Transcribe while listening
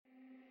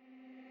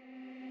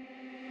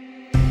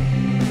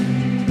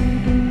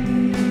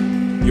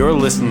You're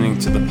listening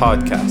to the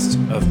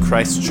podcast of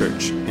Christ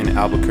Church in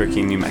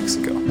Albuquerque, New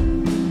Mexico.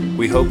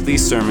 We hope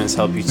these sermons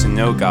help you to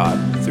know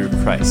God through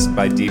Christ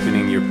by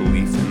deepening your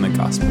belief in the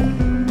gospel.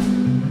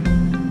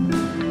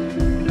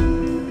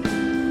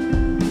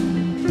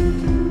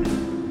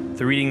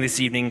 The reading this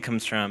evening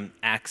comes from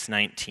Acts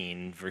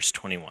 19, verse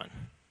 21.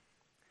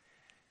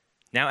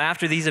 Now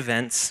after these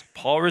events,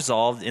 Paul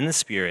resolved in the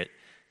Spirit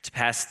to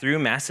pass through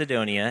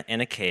Macedonia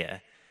and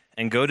Achaia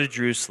and go to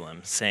Jerusalem,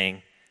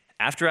 saying,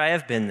 "After I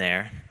have been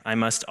there, I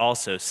must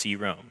also see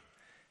Rome."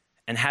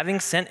 And having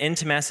sent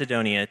into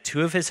Macedonia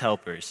two of his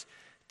helpers,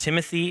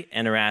 Timothy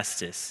and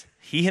Erastus,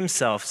 he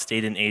himself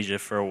stayed in Asia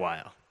for a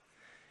while.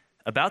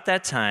 About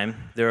that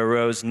time, there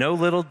arose no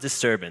little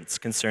disturbance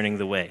concerning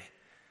the way.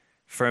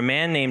 For a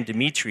man named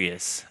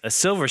Demetrius, a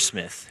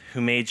silversmith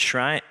who made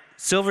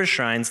silver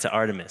shrines to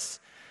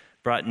Artemis,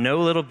 brought no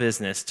little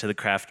business to the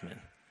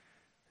craftsmen.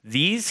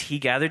 These he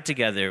gathered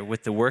together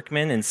with the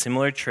workmen in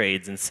similar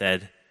trades and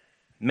said,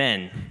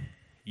 "Men,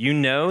 you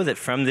know that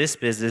from this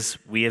business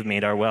we have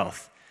made our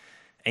wealth.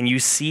 And you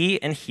see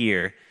and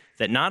hear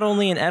that not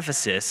only in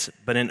Ephesus,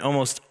 but in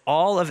almost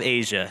all of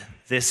Asia,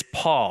 this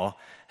Paul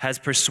has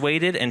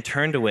persuaded and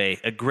turned away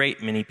a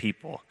great many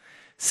people,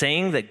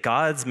 saying that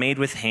gods made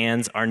with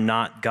hands are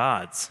not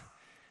gods.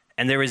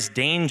 And there is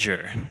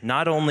danger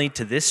not only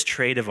this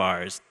trade of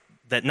ours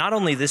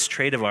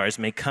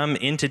may come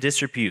into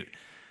disrepute,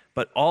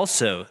 but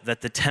also that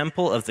the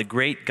temple of the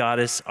great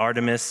goddess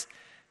Artemis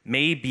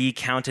may be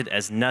counted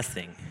as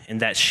nothing, and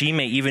that she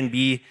may even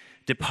be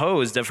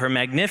deposed of her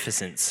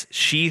magnificence,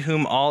 she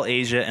whom all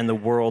Asia and the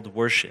world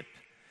worship."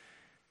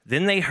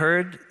 When they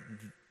heard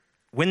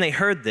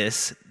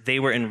this, they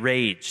were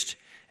enraged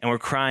and were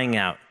crying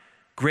out,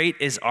 "Great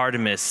is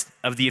Artemis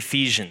of the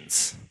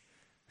Ephesians."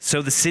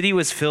 So the city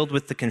was filled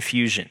with the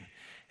confusion,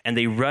 and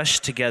they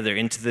rushed together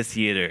into the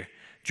theater,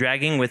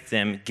 dragging with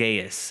them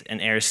Gaius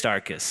and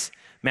Aristarchus,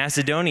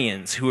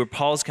 Macedonians who were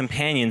Paul's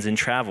companions in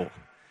travel.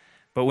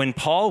 But when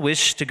Paul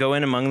wished to go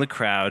in among the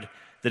crowd,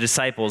 the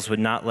disciples would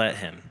not let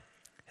him.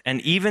 And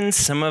even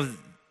some of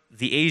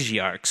the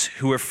Asiarchs,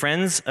 who were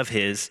friends of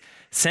his,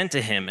 sent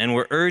to him and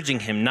were urging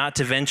him not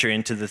to venture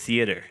into the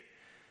theater.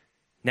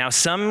 Now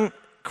some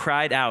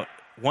cried out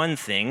one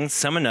thing,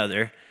 some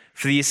another,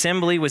 for the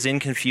assembly was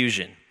in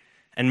confusion,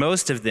 and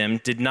most of them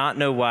did not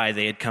know why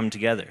they had come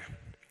together.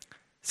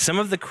 Some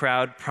of the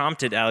crowd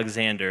prompted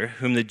Alexander,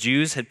 whom the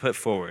Jews had put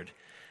forward,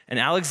 and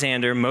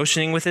Alexander,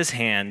 motioning with his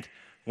hand,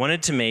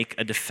 wanted to make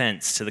a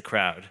defense to the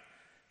crowd.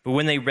 But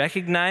when they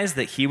recognized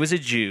that he was a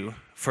Jew,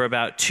 for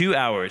about 2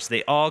 hours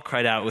they all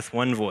cried out with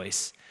one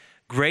voice,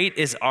 "Great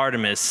is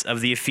Artemis of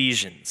the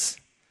Ephesians."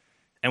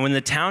 And when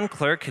the town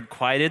clerk had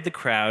quieted the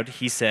crowd,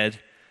 he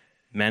said,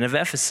 "Men of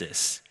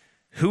Ephesus,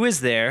 who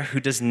is there who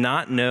does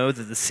not know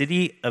that the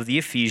city of the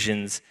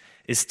Ephesians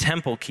is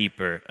temple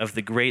keeper of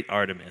the great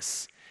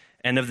Artemis,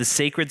 and of the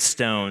sacred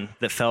stone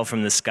that fell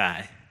from the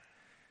sky?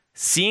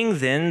 Seeing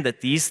then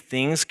that these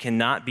things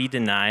cannot be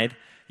denied,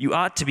 you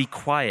ought to be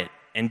quiet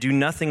and do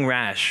nothing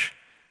rash,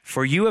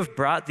 for you have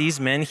brought these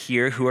men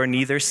here who are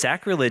neither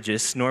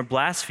sacrilegious nor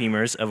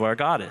blasphemers of our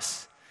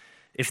goddess.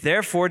 If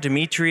therefore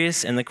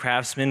Demetrius and the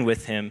craftsmen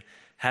with him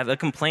have a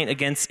complaint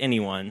against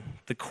anyone,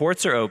 the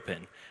courts are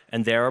open,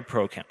 and there are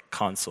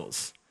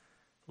proconsuls.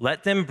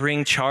 Let them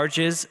bring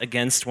charges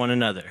against one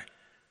another.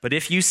 But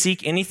if you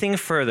seek anything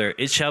further,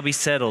 it shall be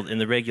settled in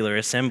the regular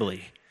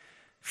assembly.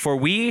 For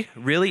we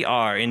really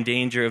are in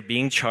danger of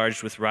being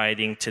charged with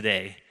rioting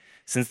today,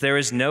 since there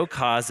is no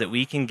cause that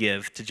we can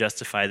give to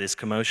justify this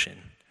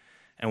commotion."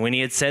 And when he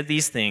had said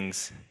these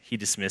things, he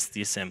dismissed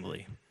the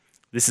assembly.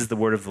 This is the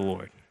word of the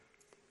Lord.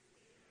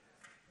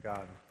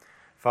 God,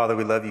 Father,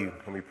 we love you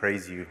and we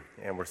praise you,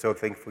 and we're so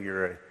thankful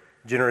you're a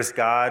generous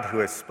God who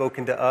has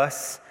spoken to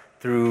us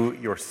through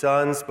your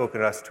Son,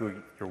 spoken to us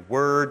through your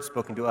word,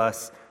 spoken to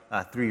us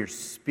through your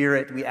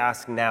Spirit. We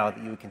ask now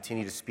that you would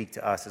continue to speak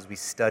to us as we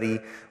study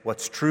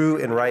what's true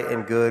and right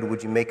and good.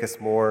 Would you make us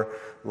more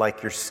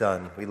like your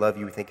Son? We love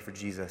you. We thank you for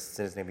Jesus. It's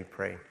in his name we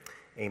pray.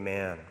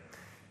 Amen.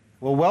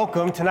 Well,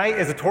 welcome. Tonight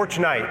is a torch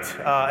night.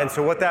 And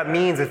so what that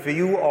means, if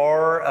you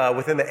are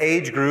within the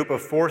age group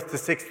of 4th to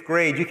 6th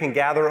grade, you can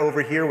gather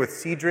over here with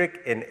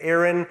Cedric and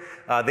Aaron.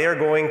 They are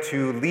going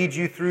to lead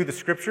you through the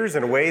scriptures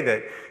in a way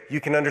that you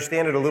can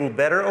understand it a little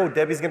better. Oh,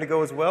 Debbie's going to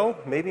go as well.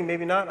 Maybe,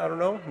 maybe not. I don't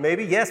know.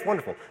 Maybe. Yes,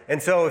 wonderful.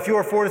 And so if you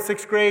are 4th to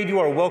 6th grade, you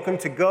are welcome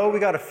to go. We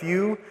got a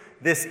few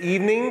this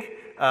evening.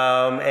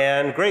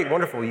 And great,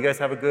 wonderful. You guys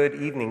have a good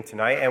evening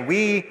tonight. And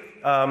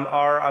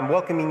I'm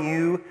welcoming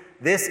you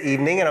this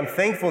evening, and I'm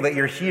thankful that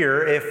you're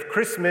here. If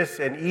Christmas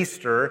and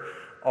Easter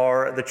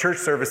are the church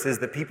services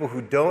that people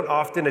who don't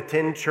often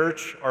attend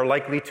church are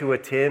likely to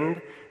attend,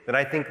 then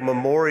I think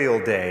Memorial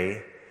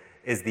Day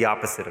is the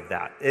opposite of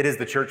that. It is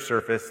the church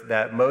service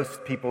that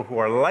most people who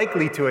are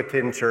likely to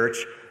attend church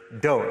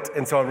don't.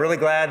 And so I'm really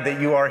glad that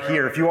you are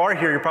here. If you are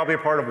here, you're probably a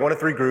part of one of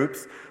three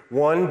groups.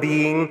 One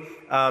being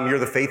you're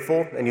the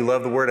faithful and you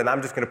love the word, and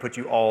I'm just going to put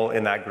you all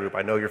in that group.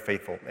 I know you're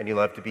faithful and you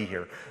love to be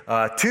here.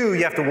 Two,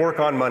 you have to work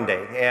on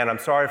Monday, and I'm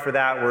sorry for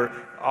that.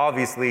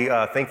 obviously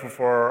thankful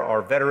for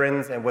our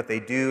veterans and what they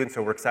do, and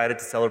so we're excited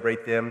to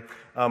celebrate them.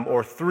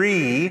 Or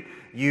 3,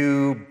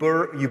 you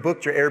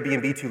booked your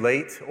Airbnb too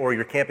late, or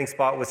your camping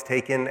spot was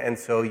taken, and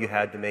so you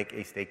had to make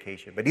a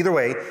staycation. But either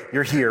way,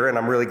 you're here, and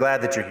I'm really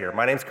glad that you're here.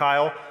 My name's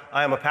Kyle.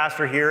 I am a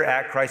pastor here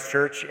at Christ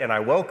Church, and I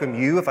welcome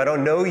you. If I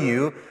don't know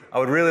you, I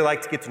would really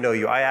like to get to know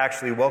you. I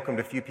actually welcomed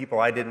a few people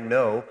I didn't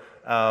know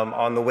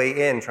on the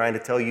way in, trying to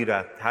tell you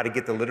how to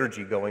get the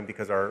liturgy going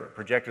because our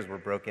projectors were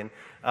broken.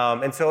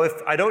 And so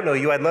if I don't know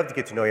you, I'd love to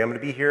get to know you. I'm going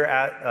to be here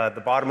at the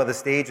bottom of the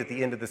stage at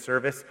the end of the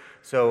service,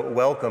 so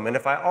welcome. And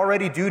if I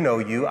already do know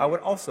you, I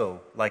would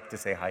also like to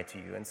say hi to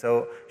you. And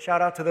so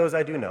shout out to those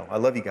I do know. I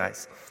love you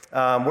guys.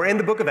 We're in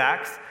the book of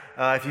Acts.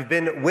 If you've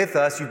been with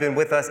us, you've been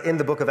with us in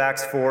the book of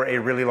Acts for a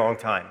really long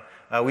time.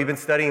 We've been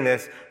studying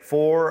this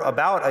for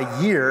about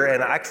a year,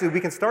 and actually we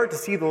can start to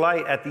see the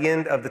light at the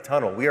end of the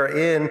tunnel. We are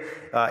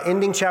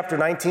ending chapter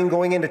 19,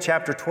 going into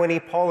chapter 20.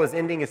 Paul is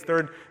ending his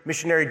third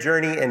missionary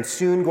journey and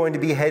soon going to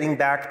be heading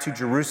back to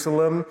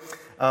Jerusalem.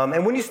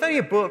 And when you study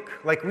a book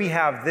like we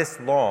have this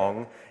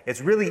long,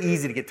 it's really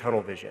easy to get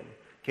tunnel vision.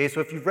 Okay, so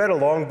if you've read a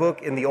long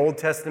book in the Old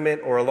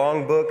Testament or a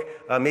long book,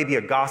 maybe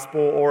a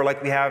gospel, or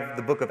like we have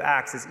the book of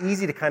Acts, it's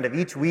easy to kind of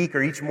each week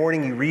or each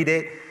morning you read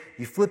it,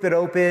 you flip it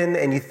open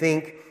and you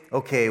think,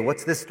 okay,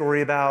 what's this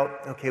story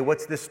about? Okay,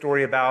 what's this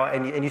story about?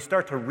 And you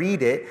start to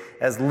read it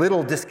as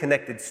little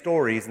disconnected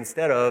stories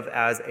instead of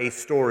as a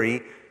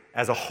story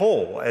as a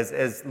whole,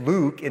 as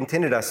Luke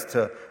intended us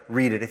to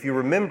read it. If you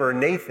remember,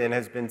 Nathan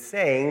has been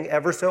saying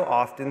ever so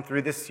often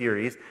through this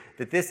series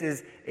that this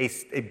is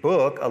a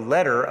book, a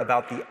letter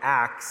about the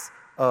acts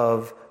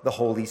of the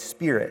Holy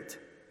Spirit.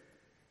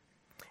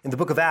 In the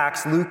book of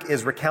Acts, Luke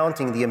is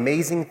recounting the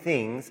amazing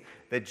things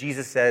that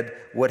Jesus said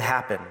would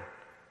happen.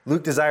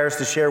 Luke desires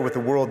to share with the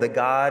world that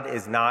God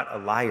is not a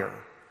liar.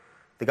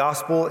 The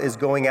gospel is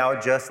going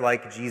out just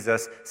like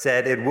Jesus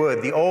said it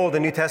would. The Old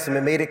and New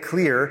Testament made it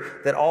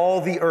clear that all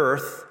the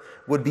earth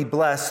would be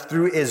blessed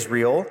through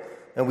Israel,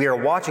 and we are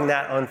watching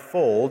that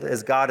unfold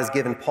as God has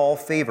given Paul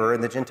favor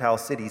in the Gentile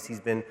cities he's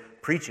been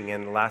preaching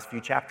in the last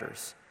few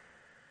chapters.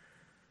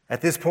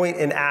 At this point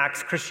in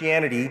Acts,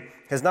 Christianity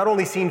has not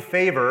only seen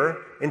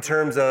favor in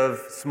terms of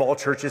small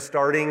churches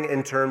starting,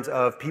 in terms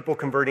of people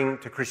converting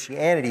to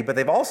Christianity, but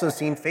they've also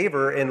seen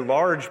favor in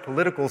large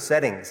political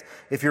settings.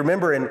 If you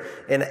remember in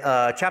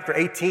chapter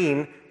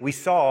 18, we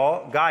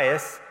saw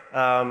Gaius,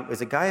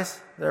 is it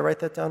Gaius? Did I write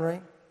that down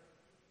right?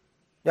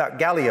 Yeah,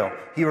 Gallio.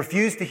 He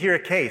refused to hear a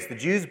case. The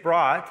Jews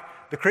brought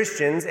the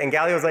Christians, and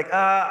Gallio was like,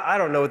 I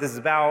don't know what this is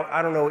about.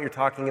 I don't know what you're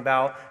talking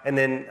about. And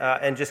then,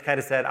 and just kind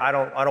of said, I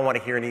don't want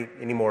to hear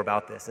any more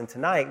about this. And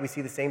tonight, we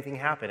see the same thing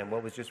happen in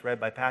what was just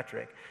read by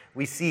Patrick.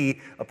 We see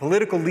a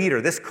political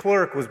leader. This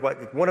clerk was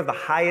one of the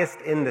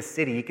highest in the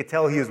city. You could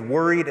tell he was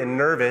worried and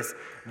nervous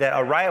that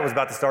a riot was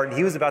about to start, and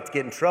he was about to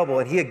get in trouble.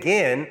 And he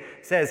again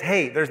says,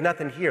 hey, there's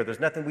nothing here.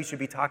 There's nothing we should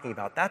be talking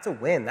about. That's a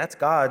win. That's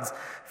God's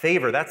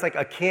favor. That's like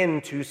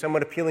akin to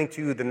someone appealing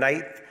to the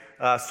Ninth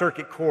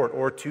Circuit Court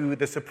or to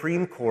the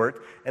Supreme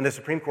Court, and the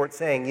Supreme Court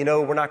saying,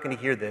 we're not going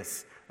to hear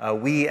this.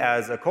 We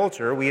as a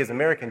culture, we as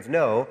Americans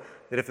know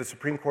that if the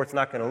Supreme Court's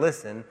not going to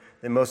listen,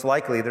 then most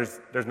likely there's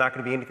not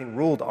going to be anything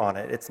ruled on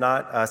it. It's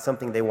not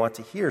something they want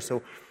to hear.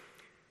 So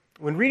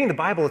when reading the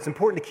Bible, it's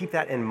important to keep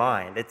that in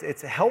mind.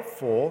 It's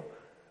helpful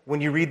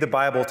when you read the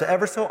Bible to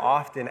ever so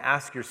often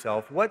ask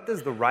yourself, what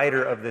does the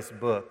writer of this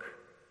book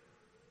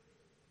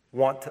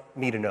want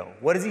me to know?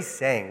 What is he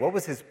saying? What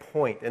was his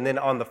point? And then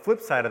on the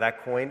flip side of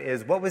that coin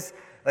is what was,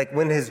 like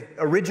when his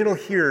original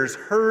hearers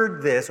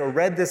heard this or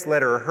read this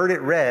letter or heard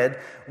it read,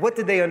 what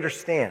did they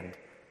understand?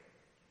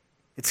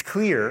 It's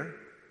clear,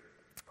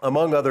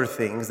 among other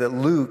things, that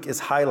Luke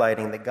is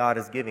highlighting that God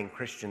is giving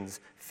Christians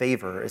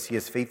favor as he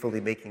is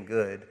faithfully making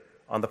good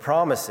on the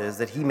promises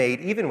that he made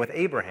even with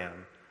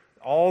Abraham.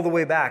 All the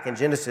way back in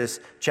Genesis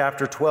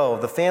chapter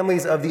 12, the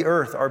families of the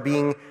earth are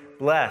being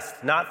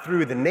blessed, not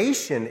through the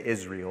nation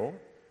Israel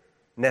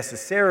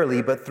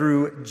necessarily, but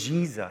through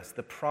Jesus,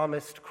 the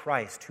promised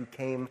Christ who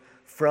came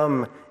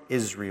from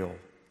Israel.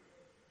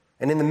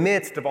 And in the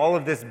midst of all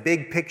of this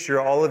big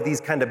picture, all of these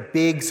kind of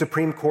big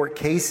Supreme Court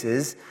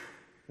cases,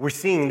 we're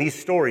seeing these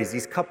stories,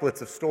 these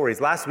couplets of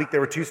stories. Last week there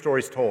were 2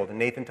 stories told, and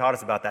Nathan taught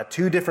us about that.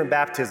 2 different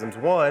baptisms.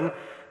 One,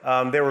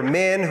 there were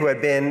men who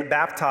had been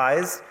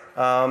baptized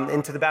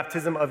into the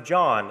baptism of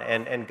John,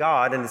 and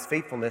God, in his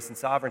faithfulness and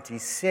sovereignty,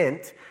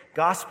 sent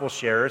gospel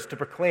sharers to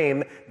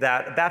proclaim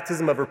that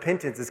baptism of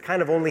repentance is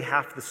kind of only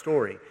half the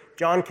story.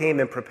 John came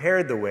and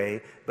prepared the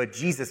way, but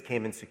Jesus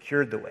came and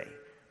secured the way,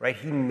 right?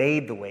 He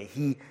made the way.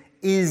 He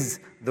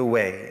is the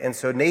way. And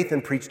so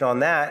Nathan preached on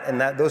that,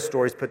 and those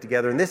stories put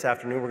together. And this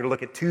afternoon, we're going to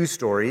look at 2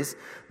 stories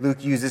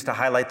Luke uses to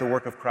highlight the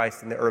work of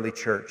Christ in the early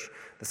church: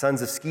 the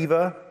sons of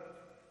Sceva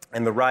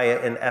and the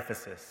riot in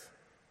Ephesus.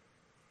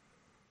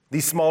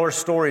 These smaller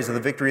stories of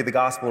the victory of the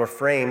gospel are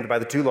framed by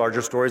the 2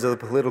 larger stories of the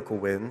political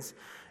wins.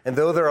 And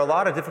though there are a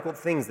lot of difficult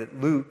things that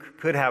Luke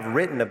could have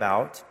written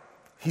about,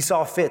 he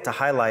saw fit to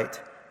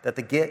highlight that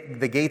the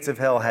gates of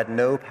hell had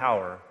no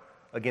power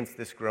against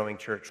this growing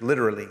church,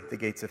 literally the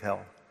gates of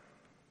hell.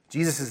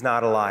 Jesus is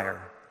not a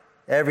liar.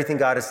 Everything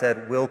God has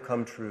said will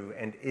come true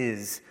and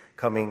is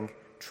coming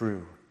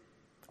true.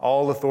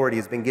 All authority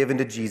has been given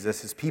to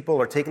Jesus. His people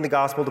are taking the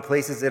gospel to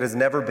places it has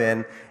never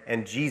been,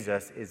 and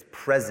Jesus is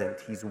present.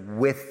 He's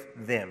with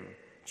them.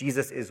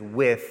 Jesus is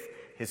with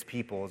his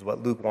people, is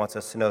what Luke wants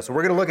us to know. So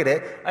we're going to look at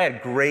it. I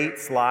had great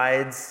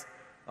slides,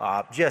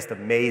 just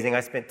amazing. I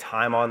spent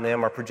time on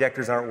them. Our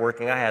projectors aren't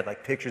working. I had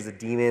like pictures of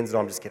demons. No,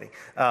 I'm just kidding.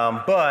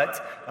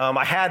 But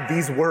I had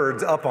these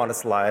words up on a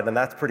slide, and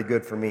that's pretty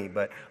good for me.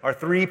 But our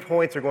 3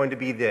 points are going to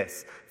be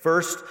this.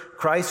 First,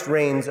 Christ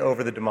reigns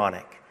over the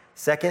demonic.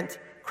 Second,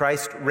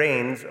 Christ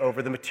reigns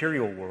over the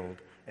material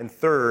world. And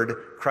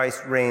third,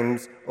 Christ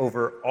reigns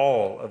over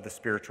all of the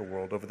spiritual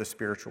world, over the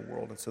spiritual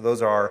world. And so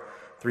those are our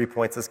 3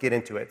 points. Let's get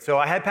into it. So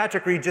I had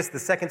Patrick read just the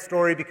second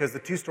story because the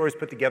 2 stories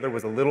put together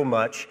was a little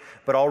much,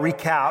 but I'll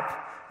recap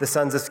the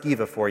sons of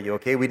Sceva for you,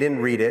 okay? We didn't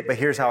read it, but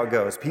here's how it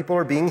goes. People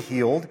are being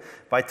healed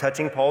by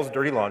touching Paul's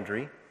dirty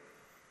laundry.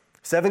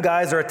 7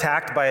 guys are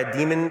attacked by a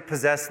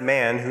demon-possessed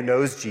man who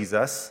knows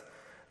Jesus.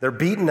 They're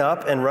beaten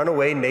up and run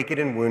away naked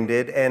and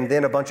wounded, and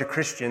then a bunch of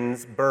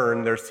Christians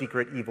burn their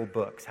secret evil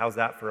books. How's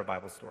that for a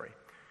Bible story?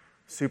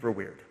 Super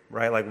weird,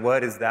 right? Like,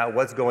 what is that?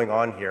 What's going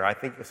on here? I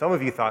think some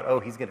of you thought, oh,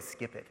 he's going to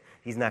skip it.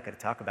 He's not going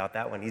to talk about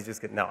that one. He's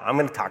just going to, no, I'm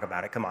going to talk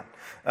about it. Come on.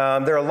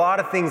 There are a lot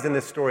of things in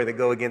this story that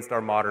go against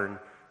our modern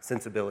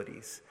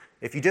sensibilities.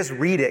 If you just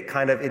read it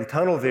kind of in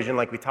tunnel vision,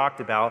 like we talked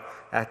about,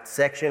 at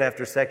section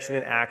after section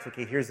in Acts,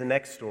 okay, here's the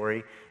next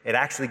story, it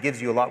actually gives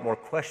you a lot more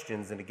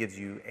questions than it gives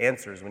you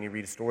answers when you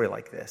read a story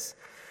like this.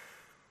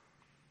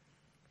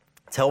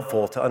 It's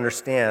helpful to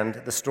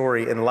understand the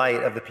story in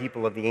light of the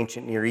people of the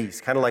ancient Near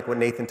East, kind of like what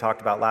Nathan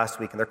talked about last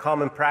week, and their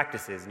common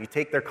practices. And you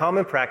take their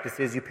common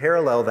practices, you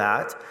parallel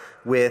that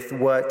with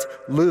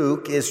what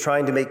Luke is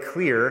trying to make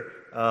clear,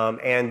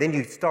 and then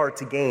you start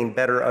to gain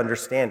better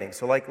understanding.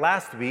 So like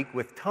last week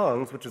with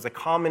tongues, which was a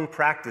common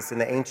practice in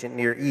the ancient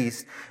Near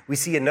East, we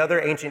see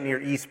another ancient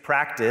Near East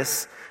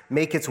practice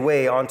make its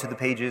way onto the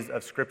pages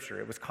of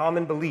Scripture. It was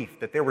common belief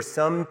that there were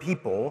some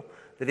people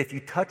that if you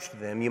touched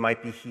them, you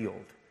might be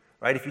healed,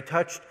 right? If you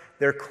touched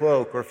their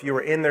cloak or if you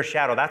were in their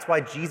shadow, that's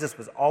why Jesus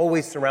was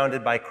always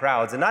surrounded by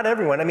crowds. And not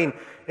everyone, I mean,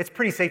 it's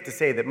pretty safe to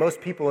say that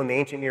most people in the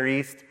ancient Near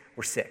East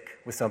were sick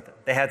with something.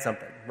 They had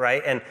something,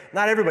 right? And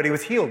not everybody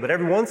was healed, but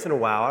every once in a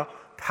while,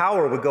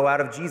 power would go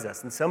out of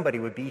Jesus and somebody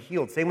would be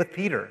healed. Same with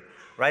Peter,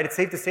 right? It's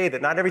safe to say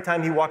that not every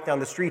time he walked down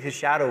the street, his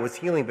shadow was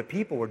healing, but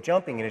people were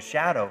jumping in his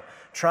shadow,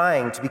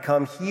 trying to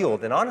become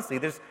healed. And honestly,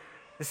 this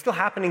is still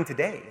happening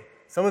today.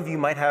 Some of you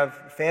might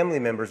have family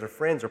members or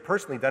friends or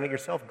personally done it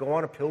yourself. Go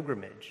on a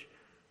pilgrimage,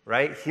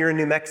 right? Here in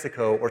New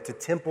Mexico or to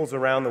temples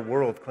around the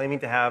world claiming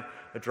to have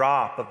a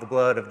drop of the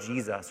blood of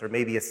Jesus or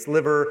maybe a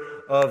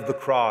sliver of the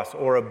cross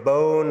or a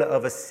bone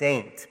of a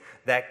saint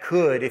that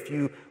could, if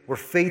you were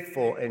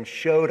faithful and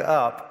showed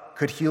up,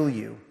 could heal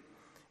you.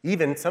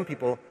 Even some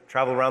people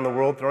travel around the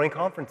world throwing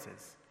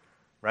conferences,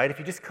 right? If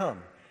you just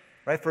come,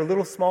 right, for a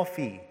little small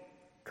fee,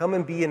 come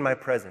and be in my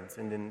presence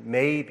and then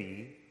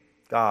maybe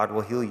God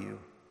will heal you.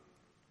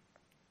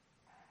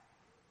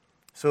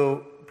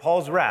 So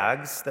Paul's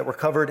rags that were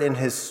covered in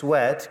his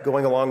sweat,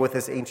 going along with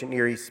this ancient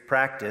Near East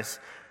practice,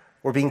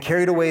 were being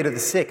carried away to the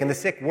sick, and the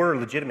sick were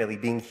legitimately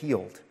being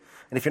healed.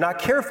 And if you're not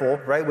careful,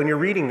 right, when you're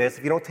reading this,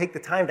 if you don't take the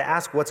time to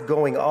ask what's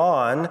going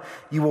on,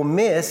 you will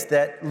miss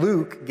that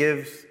Luke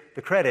gives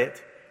the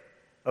credit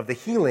of the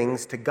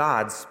healings to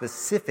God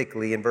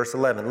specifically in verse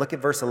 11. Look at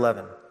verse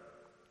 11.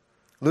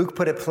 Luke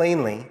put it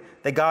plainly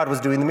that God was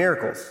doing the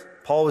miracles.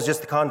 Paul was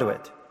just the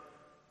conduit.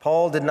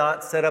 Paul did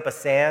not set up a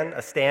stand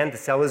to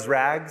sell his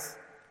rags,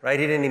 right?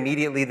 He didn't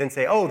immediately then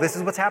say, oh, this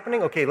is what's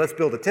happening? Okay, let's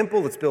build a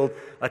temple, let's build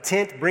a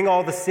tent, bring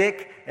all the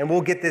sick, and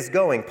we'll get this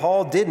going.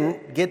 Paul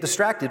didn't get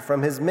distracted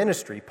from his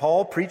ministry.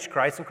 Paul preached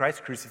Christ and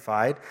Christ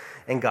crucified,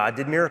 and God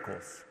did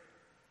miracles.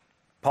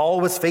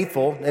 Paul was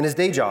faithful in his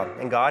day job,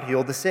 and God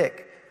healed the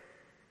sick.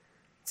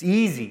 It's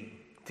easy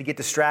to get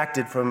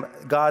distracted from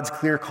God's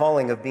clear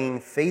calling of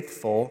being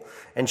faithful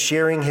and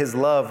sharing his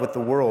love with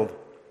the world.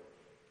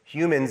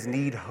 Humans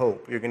need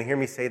hope. You're going to hear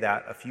me say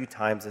that a few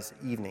times this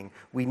evening.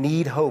 We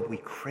need hope. We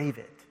crave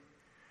it.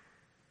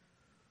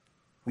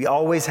 We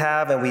always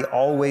have and we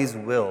always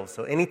will.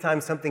 So anytime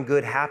something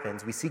good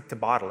happens, we seek to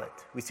bottle it.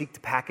 We seek to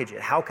package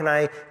it. How can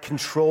I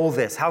control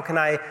this? How can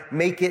I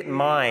make it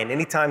mine?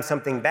 Anytime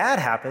something bad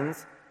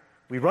happens,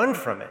 we run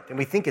from it and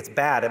we think it's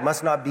bad. It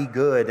must not be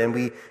good. And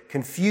we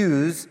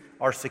confuse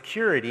our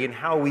security and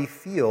how we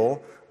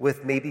feel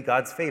with maybe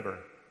God's favor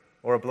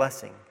or a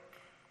blessing.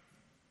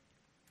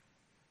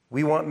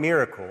 We want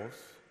miracles,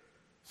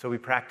 so we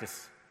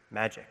practice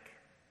magic.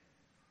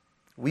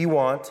 We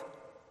want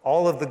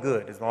all of the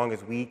good as long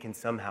as we can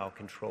somehow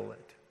control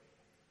it.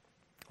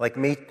 Like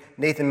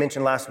Nathan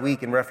mentioned last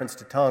week in reference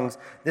to tongues,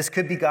 this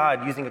could be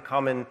God using a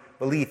common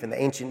belief in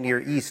the ancient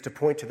Near East to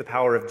point to the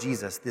power of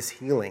Jesus, this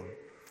healing.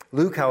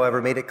 Luke,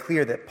 however, made it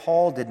clear that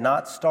Paul did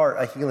not start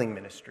a healing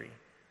ministry.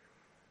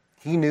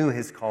 He knew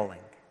his calling.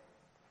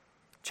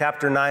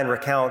 Chapter 9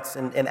 recounts,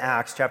 in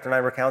Acts, chapter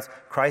 9 recounts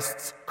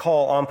Christ's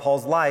call on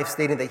Paul's life,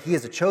 stating that he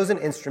is a chosen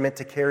instrument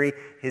to carry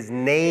his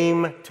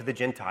name to the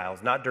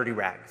Gentiles, not dirty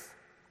rags,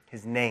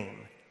 his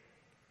name.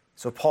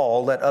 So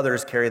Paul let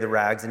others carry the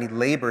rags, and he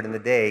labored in the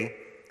day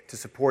to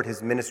support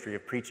his ministry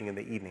of preaching in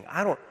the evening.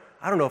 I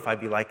don't know if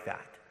I'd be like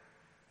that.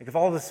 Like if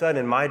all of a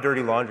sudden my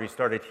dirty laundry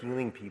started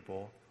healing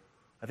people,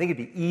 I think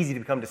it'd be easy to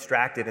become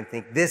distracted and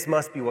think this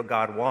must be what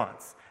God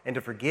wants, and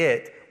to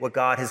forget what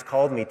God has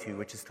called me to,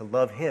 which is to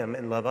love him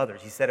and love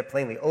others. He said it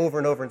plainly over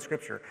and over in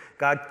Scripture.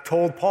 God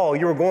told Paul,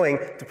 you were going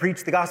to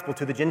preach the gospel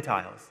to the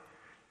Gentiles.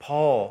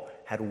 Paul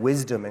had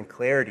wisdom and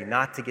clarity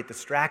not to get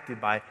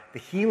distracted by the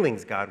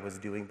healings God was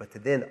doing, but to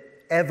then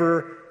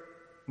ever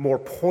more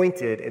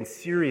pointed and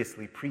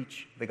seriously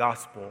preach the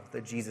gospel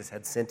that Jesus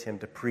had sent him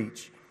to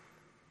preach.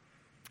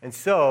 And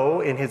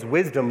so, in his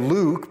wisdom,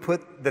 Luke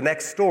put the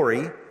next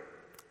story,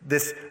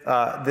 this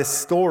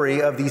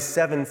story of these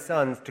 7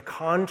 sons, to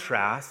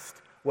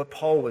contrast what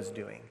Paul was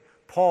doing.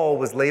 Paul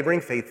was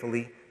laboring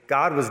faithfully,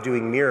 God was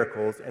doing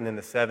miracles, and then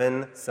the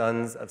 7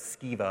 sons of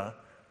Sceva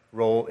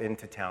roll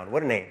into town.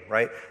 What a name,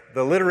 right?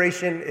 The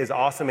alliteration is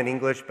awesome in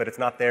English, but it's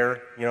not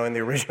there, in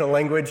the original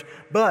language.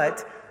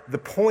 But the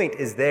point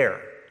is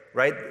there,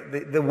 right?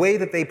 The way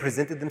that they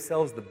presented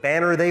themselves, the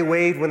banner they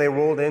waved when they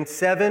rolled in.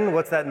 7,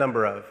 what's that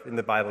number of in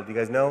the Bible? Do you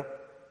guys know?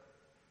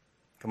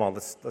 Come on,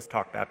 let's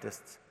talk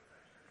Baptists.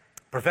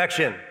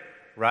 Perfection,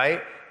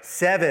 right?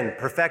 7,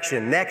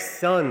 perfection. Next,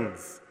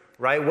 sons,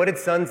 right? What did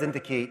sons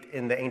indicate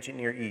in the ancient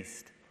Near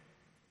East?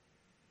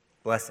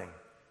 Blessing.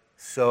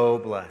 So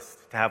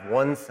blessed to have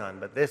one son,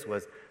 but this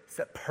was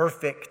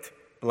perfect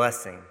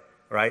blessing,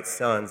 right?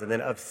 Sons. And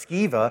then of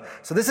Sceva.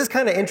 So this is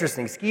kind of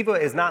interesting. Sceva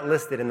is not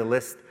listed in the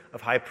list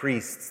of high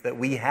priests that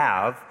we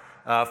have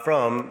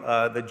from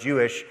the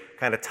Jewish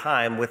kind of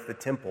time with the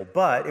temple.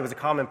 But it was a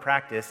common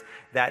practice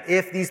that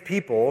if these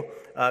people,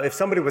 if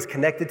somebody was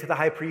connected to the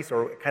high priest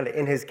or kind of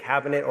in his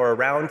cabinet or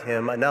around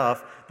him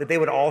enough, that they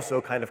would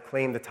also kind of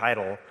claim the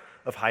title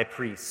of high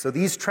priest. So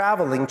these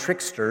traveling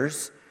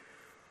tricksters,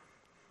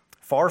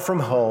 far from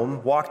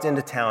home, walked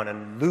into town,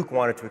 and Luke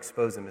wanted to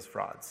expose them as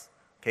frauds.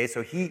 Okay,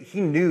 so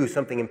he knew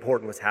something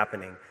important was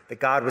happening, that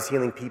God was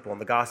healing people and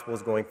the gospel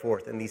was going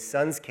forth. And these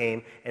sons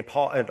came, and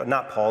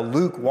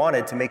Luke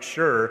wanted to make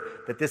sure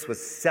that this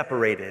was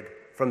separated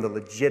from the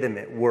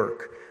legitimate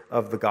work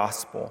of the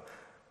gospel.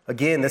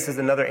 Again, this is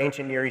another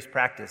ancient Near East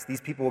practice.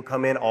 These people would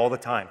come in all the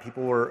time.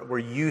 People were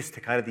used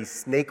to kind of these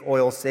snake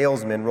oil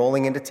salesmen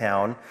rolling into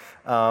town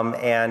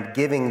and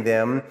giving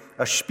them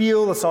a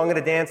spiel, a song and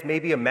a dance,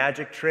 maybe a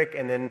magic trick,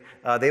 and then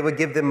they would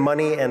give them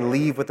money and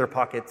leave with their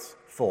pockets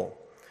full.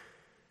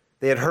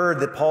 They had heard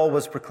that Paul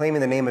was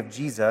proclaiming the name of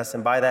Jesus,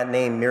 and by that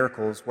name,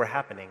 miracles were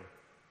happening.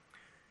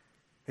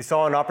 They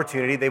saw an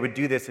opportunity. They would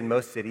do this in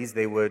most cities.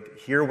 They would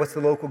hear what's the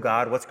local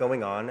God, what's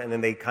going on, and then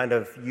they kind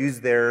of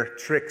use their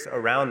tricks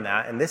around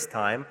that. And this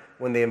time,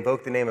 when they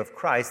invoked the name of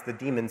Christ, the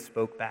demons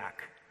spoke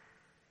back.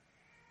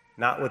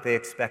 Not what they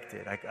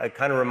expected. It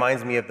kind of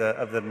reminds me of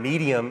the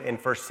medium in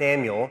 1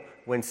 Samuel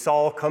when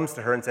Saul comes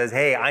to her and says,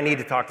 hey, I need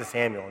to talk to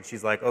Samuel. And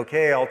she's like,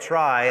 okay, I'll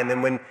try. And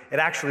then when it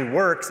actually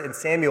works and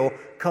Samuel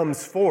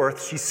comes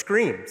forth, she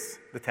screams,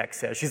 the text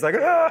says. She's like,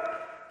 ah!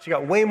 She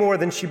got way more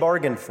than she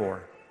bargained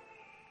for.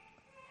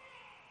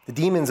 The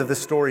demons of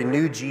this story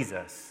knew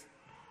Jesus,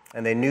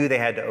 and they knew they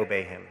had to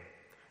obey him.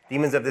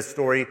 Demons of this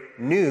story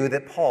knew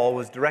that Paul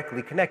was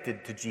directly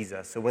connected to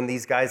Jesus. So when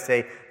these guys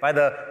say, by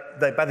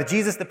the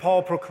Jesus that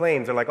Paul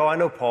proclaims, they're like, oh, I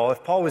know Paul.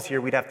 If Paul was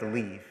here, we'd have to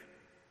leave.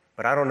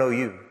 But I don't know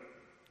you.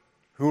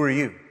 Who are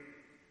you?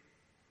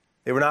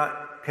 They were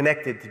not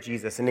connected to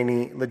Jesus in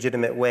any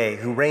legitimate way,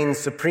 who reigns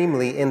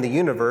supremely in the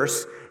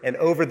universe and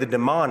over the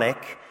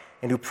demonic,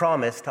 and who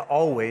promised to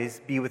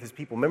always be with his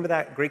people. Remember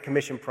that Great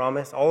Commission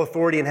promise? All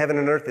authority in heaven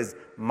and earth is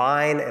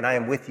mine, and I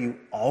am with you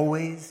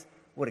always.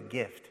 What a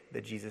gift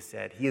that Jesus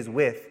said. He is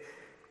with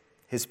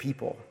his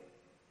people.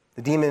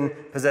 The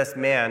demon-possessed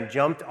man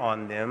jumped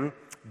on them,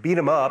 beat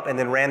them up, and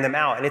then ran them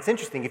out. And it's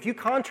interesting, if you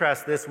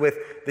contrast this with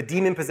the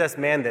demon-possessed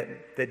man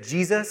that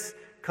Jesus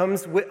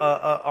comes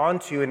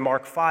onto in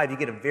Mark 5, you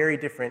get a very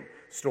different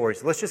story.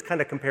 So let's just kind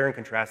of compare and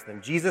contrast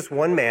them. Jesus,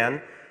 one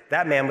man,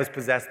 that man was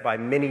possessed by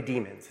many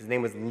demons. His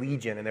name was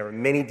Legion, and there were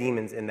many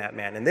demons in that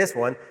man. And this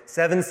one,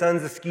 7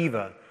 sons of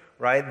Sceva,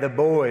 right? The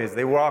boys,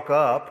 they walk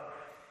up,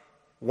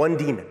 one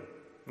demon.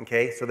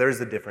 Okay, so there's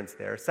the difference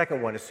there.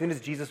 Second one, as soon as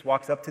Jesus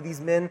walks up to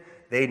these men,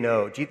 they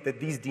know, that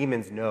these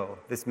demons know,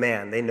 this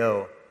man, they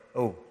know,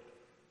 oh,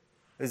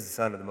 this is the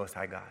Son of the Most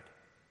High God.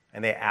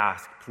 And they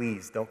ask,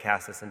 please don't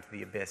cast us into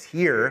the abyss.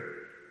 Here,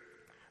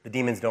 the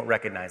demons don't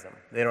recognize him.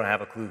 They don't have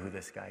a clue who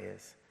this guy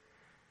is.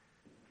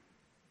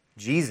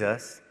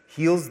 Jesus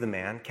heals the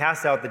man,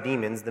 casts out the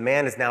demons. The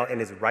man is now in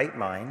his right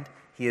mind.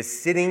 He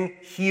is sitting,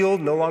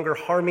 healed, no longer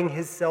harming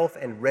himself,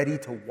 and ready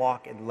to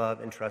walk and love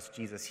and trust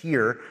Jesus.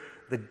 Here,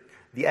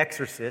 the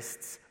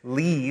exorcists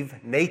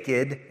leave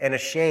naked and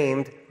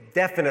ashamed,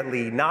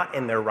 definitely not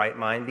in their right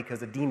mind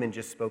because a demon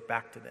just spoke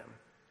back to them.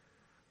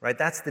 Right?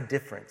 That's the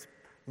difference.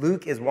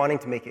 Luke is wanting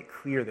to make it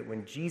clear that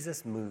when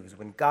Jesus moves,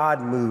 when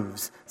God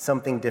moves,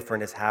 something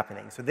different is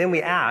happening. So then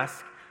we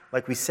ask,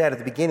 like we said at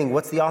the beginning,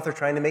 what's the author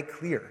trying to make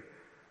clear?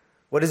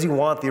 What does he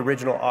want the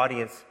original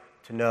audience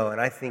to know? And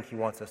I think he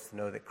wants us to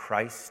know that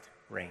Christ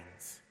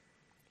reigns.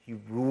 He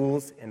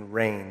rules and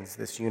reigns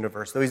this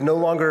universe. Though he's no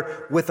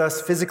longer with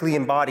us physically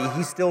in body,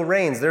 he still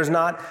reigns. There's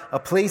not a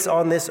place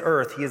on this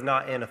earth he is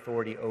not in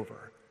authority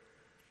over.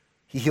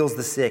 He heals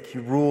the sick. He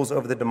rules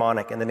over the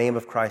demonic, and the name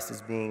of Christ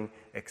is being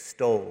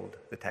extolled,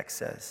 the text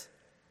says.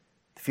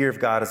 The fear of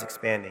God is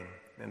expanding,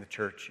 and the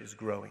church is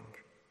growing.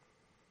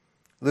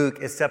 Luke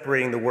is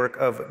separating the work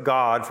of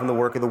God from the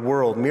work of the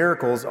world.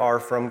 Miracles are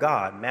from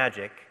God.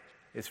 Magic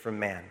is from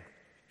man.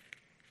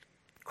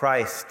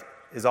 Christ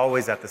is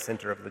always at the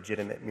center of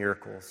legitimate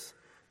miracles.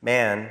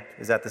 Man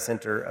is at the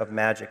center of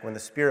magic. When the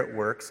Spirit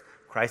works,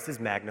 Christ is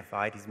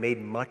magnified, he's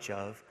made much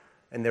of,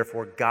 and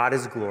therefore God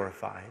is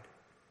glorified.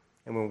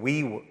 And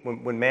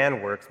when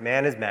man works,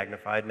 man is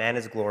magnified, man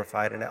is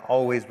glorified, and it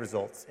always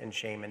results in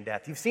shame and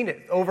death. You've seen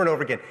it over and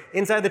over again,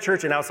 inside the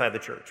church and outside the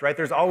church, right?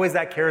 There's always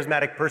that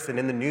charismatic person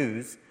in the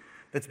news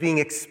that's being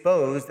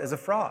exposed as a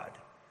fraud,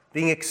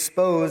 being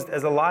exposed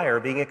as a liar,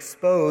 being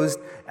exposed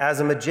as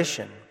a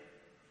magician.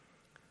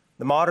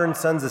 The modern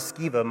sons of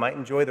Sceva might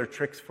enjoy their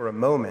tricks for a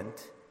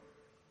moment,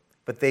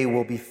 but they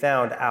will be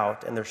found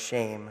out, and their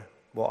shame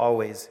will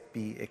always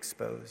be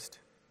exposed.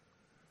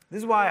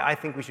 This is why I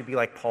think we should be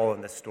like Paul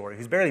in this story,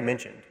 who's barely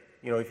mentioned.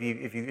 You know, if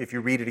you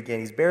read it again,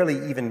 he's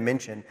barely even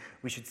mentioned.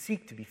 We should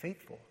seek to be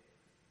faithful.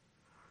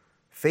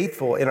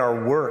 Faithful in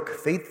our work,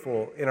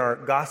 faithful in our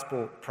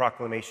gospel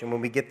proclamation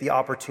when we get the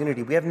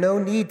opportunity. We have no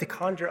need to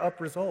conjure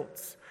up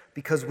results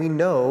because we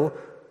know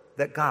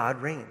that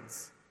God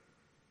reigns.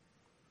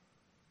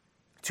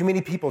 Too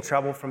many people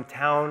travel from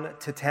town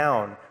to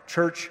town,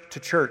 church to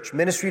church,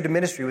 ministry to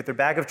ministry with their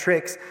bag of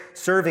tricks,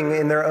 serving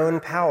in their own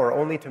power,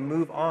 only to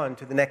move on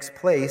to the next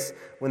place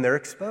when they're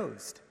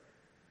exposed.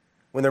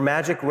 When their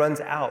magic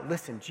runs out,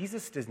 listen,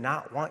 Jesus does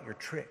not want your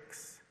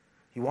tricks.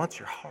 He wants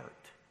your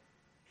heart.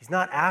 He's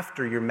not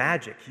after your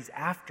magic. He's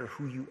after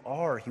who you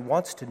are. He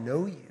wants to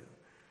know you.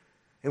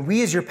 And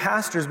we as your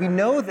pastors, we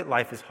know that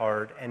life is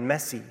hard and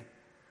messy.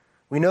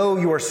 We know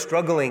you are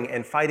struggling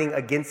and fighting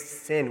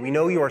against sin. We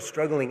know you are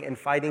struggling and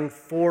fighting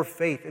for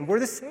faith. And we're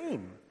the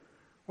same.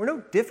 We're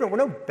no different. We're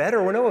no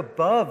better. We're no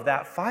above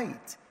that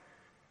fight.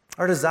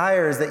 Our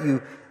desire is that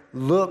you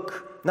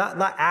look,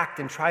 not act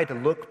and try to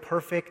look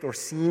perfect or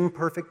seem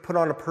perfect, put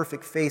on a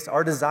perfect face.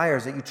 Our desire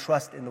is that you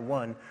trust in the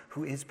one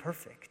who is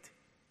perfect.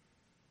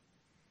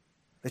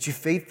 That you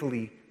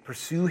faithfully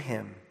pursue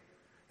him.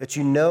 That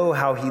you know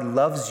how he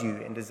loves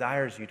you and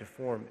desires you to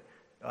form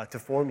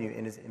you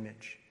in his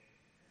image.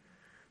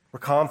 We're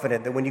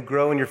confident that when you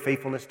grow in your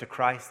faithfulness to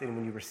Christ and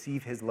when you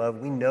receive his love,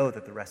 we know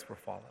that the rest will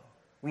follow.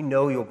 We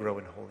know you'll grow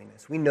in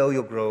holiness. We know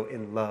you'll grow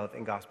in love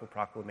and gospel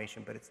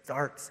proclamation, but it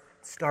starts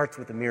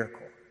with a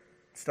miracle.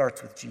 It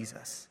starts with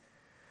Jesus.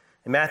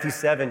 In Matthew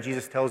 7,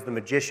 Jesus tells the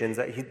magicians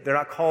that they're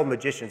not called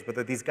magicians, but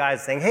they're these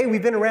guys saying, hey,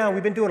 we've been around,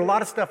 we've been doing a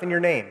lot of stuff in your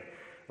name,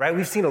 right?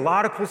 We've seen a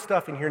lot of cool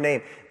stuff in your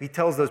name. He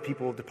tells those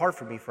people, depart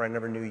from me, for I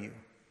never knew you.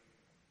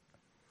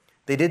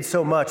 They did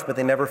so much, but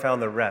they never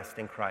found their rest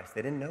in Christ.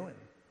 They didn't know him.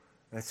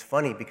 And it's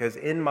funny because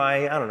in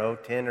my,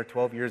 10 or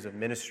 12 years of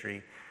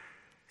ministry,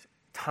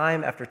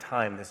 time after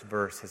time, this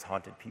verse has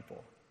haunted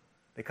people.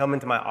 They come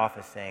into my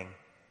office saying,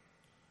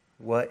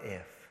 what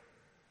if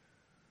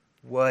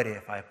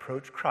I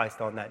approach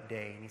Christ on that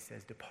day and he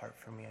says, depart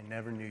from me, I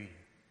never knew you.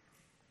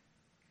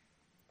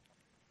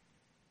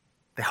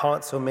 They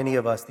haunt so many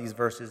of us, these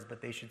verses,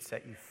 but they should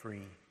set you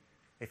free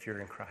if you're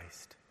in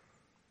Christ.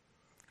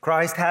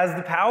 Christ has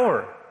the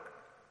power.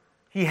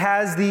 He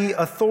has the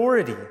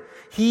authority.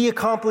 He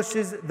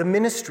accomplishes the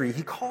ministry.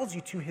 He calls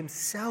you to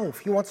himself.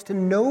 He wants to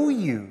know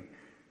you.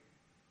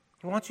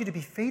 He wants you to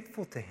be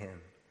faithful to him.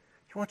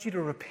 He wants you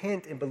to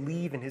repent and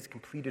believe in his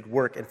completed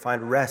work and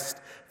find rest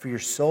for your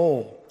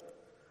soul.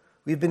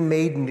 We've been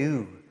made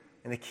new,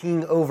 and the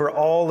King over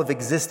all of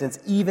existence,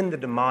 even the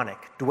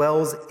demonic,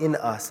 dwells in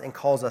us and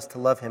calls us to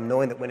love him,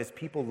 knowing that when his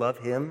people love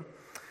him,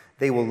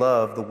 they will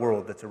love the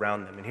world that's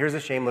around them. And here's a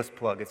shameless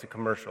plug. It's a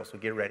commercial, so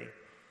get ready.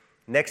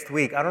 Next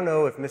week, I don't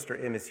know if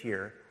Mr. M is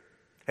here.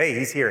 Hey,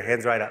 he's here,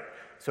 hands right up.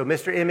 So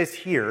Mr. M is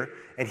here,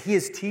 and he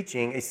is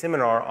teaching a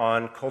seminar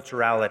on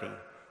culturality.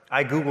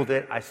 I Googled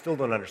it. I still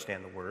don't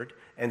understand the word.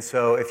 And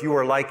so if you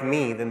are like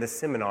me, then this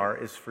seminar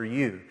is for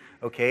you,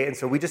 okay? And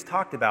so we just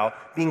talked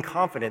about being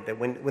confident that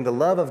when the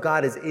love of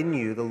God is in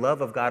you, the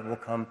love of God will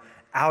come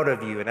out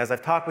of you. And as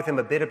I've talked with him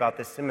a bit about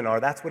this seminar,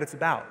 that's what it's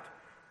about.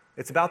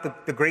 It's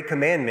about the great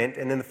commandment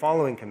and then the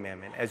following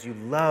commandment. As you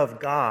love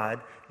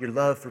God, your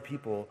love for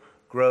people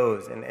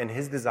grows. And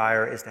his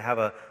desire is to have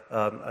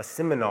a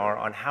seminar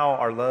on how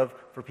our love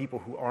for people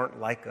who aren't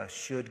like us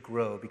should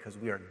grow because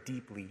we are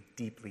deeply,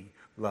 deeply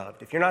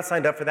loved. If you're not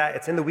signed up for that,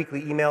 it's in the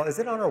weekly email. Is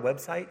it on our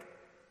website?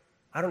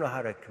 I don't know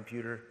how to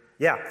computer.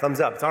 Yeah, thumbs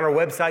up. It's on our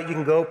website. You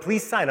can go.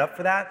 Please sign up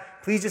for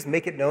that. Please just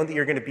make it known that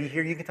you're going to be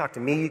here. You can talk to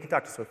me. You can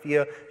talk to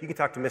Sophia. You can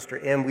talk to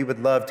Mr. M. We would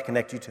love to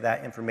connect you to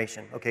that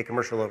information. Okay,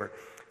 commercial over.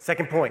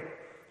 Second point.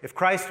 If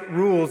Christ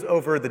rules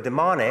over the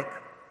demonic,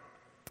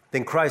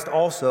 then Christ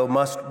also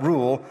must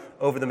rule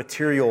over the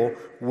material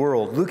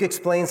world. Luke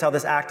explains how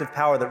this act of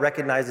power that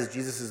recognizes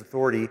Jesus'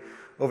 authority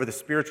over the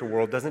spiritual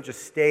world doesn't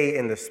just stay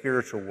in the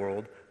spiritual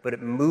world, but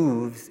it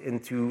moves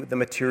into the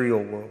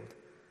material world.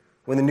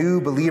 When the new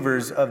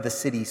believers of the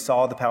city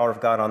saw the power of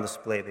God on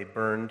display, they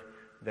burned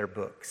their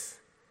books.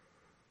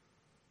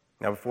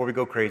 Now, before we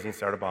go crazy and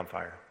start a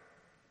bonfire,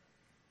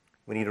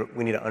 we need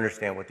to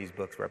understand what these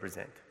books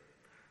represent.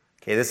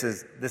 Okay, this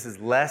is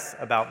less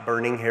about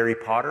burning Harry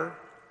Potter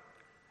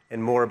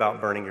and more about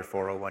burning your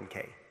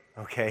 401k,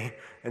 okay?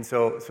 And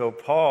so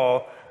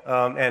Paul,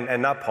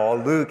 and not Paul,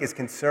 Luke is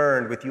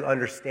concerned with you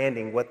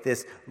understanding what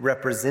this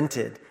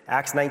represented.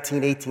 Acts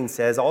 19:18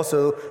 says,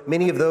 also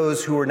many of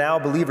those who were now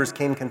believers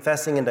came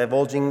confessing and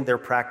divulging their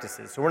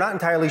practices. So we're not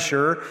entirely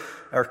sure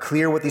or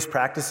clear what these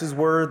practices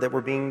were that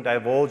were being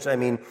divulged. I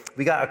mean,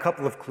 we got a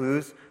couple of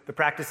clues. The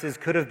practices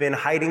could have been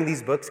hiding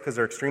these books because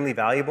they're extremely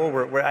valuable.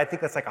 I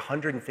think that's like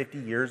 150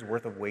 years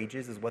worth of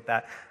wages is what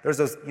that, there's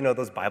those,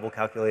 those Bible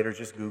calculators,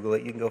 just Google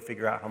it. You can go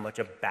figure out how much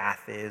a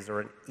bath is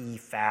or an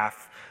ephah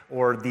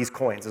or these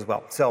coins as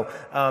well. So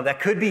that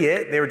could be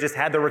it. They just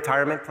had their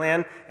retirement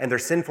plan and their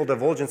sinful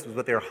divulgence was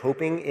what they were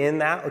hoping in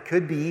that. It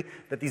could be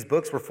that these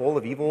books were full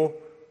of evil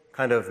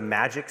kind of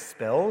magic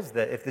spells,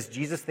 that if this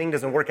Jesus thing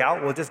doesn't work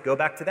out, we'll just go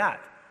back to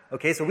that.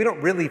 Okay, so we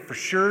don't really for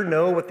sure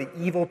know what the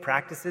evil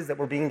practices that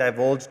were being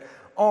divulged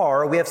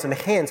are. We have some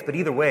hints, but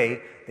either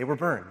way, they were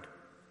burned.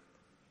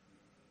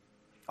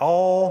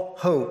 All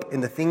hope in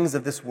the things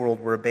of this world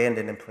were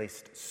abandoned and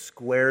placed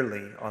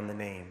squarely on the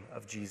name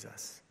of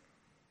Jesus.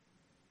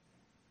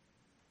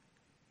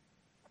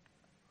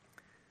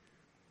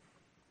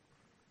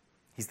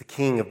 He's the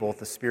king of both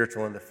the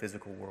spiritual and the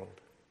physical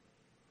world.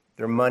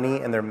 Their money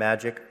and their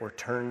magic were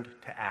turned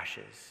to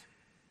ashes,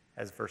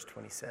 as verse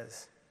 20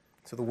 says.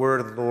 So the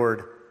word of the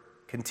Lord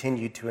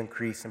continued to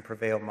increase and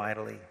prevail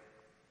mightily.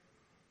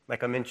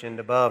 Like I mentioned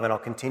above, and I'll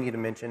continue to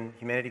mention,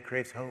 humanity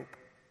craves hope.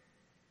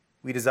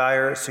 We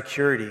desire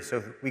security,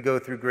 so we go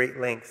through great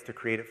lengths to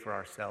create it for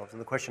ourselves.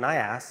 And the question I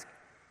ask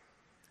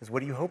is, what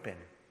do you hope in?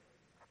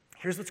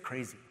 Here's what's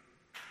crazy.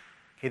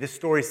 Okay, this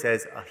story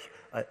says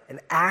an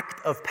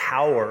act of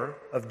power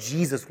of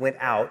Jesus went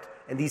out,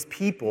 and these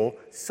people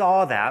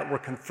saw that, were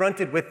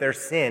confronted with their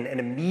sin, and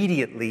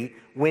immediately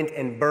went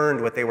and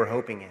burned what they were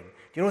hoping in.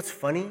 Do you know what's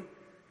funny?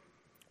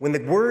 When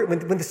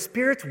the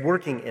Spirit's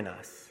working in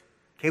us,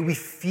 okay, we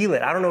feel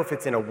it. I don't know if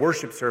it's in a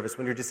worship service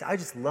when I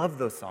just love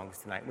those songs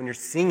tonight. When you're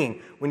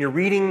singing, when you're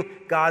reading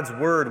God's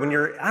word, when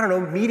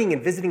you're, meeting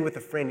and visiting with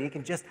a friend, and you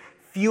can just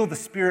feel the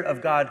Spirit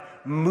of God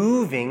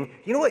moving.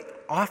 You know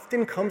what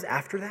often comes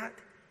after that?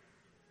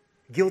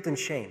 Guilt and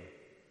shame.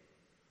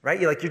 Right?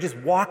 You're just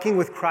walking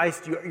with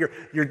Christ.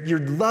 You're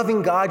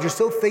loving God. You're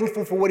so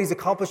thankful for what He's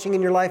accomplishing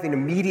in your life, and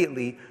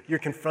immediately you're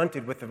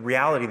confronted with the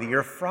reality that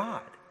you're a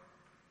fraud.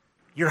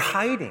 You're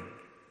hiding.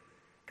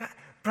 God,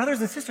 brothers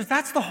and sisters,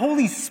 that's the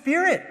Holy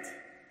Spirit.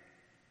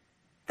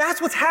 That's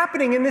what's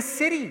happening in this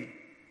city.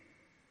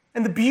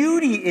 And the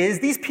beauty is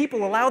these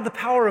people allowed the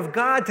power of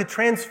God to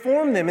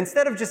transform them.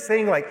 Instead of just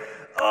saying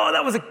oh,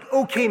 that was an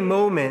okay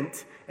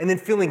moment, and then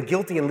feeling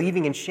guilty and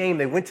leaving in shame,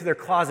 they went to their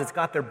closets,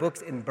 got their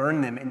books, and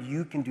burned them, and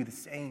you can do the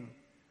same.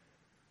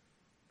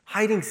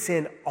 Hiding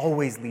sin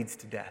always leads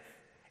to death.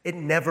 It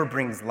never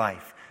brings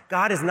life.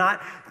 God is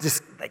not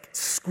just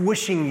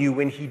squishing you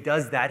when He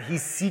does that.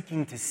 He's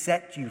seeking to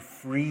set you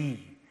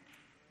free.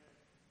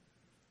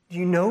 Do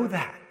you know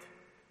that?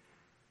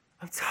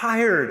 I'm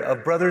tired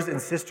of brothers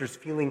and sisters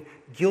feeling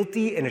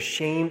guilty and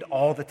ashamed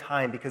all the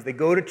time because they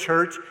go to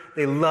church,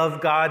 they love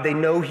God, they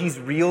know He's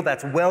real,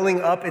 that's welling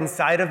up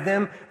inside of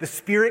them. The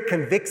Spirit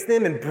convicts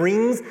them and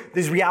brings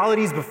these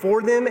realities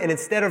before them, and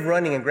instead of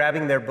running and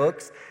grabbing their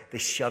books, they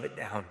shove it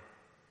down.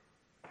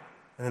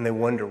 And then they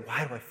wonder,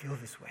 why do I feel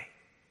this way?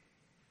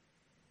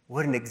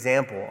 What an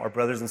example our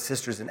brothers and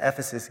sisters in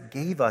Ephesus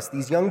gave us.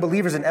 These young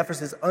believers in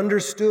Ephesus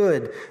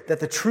understood that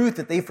the truth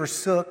that they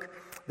forsook,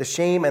 the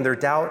shame and their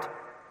doubt,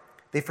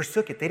 they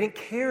forsook it. They didn't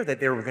care that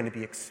they were going to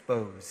be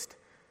exposed.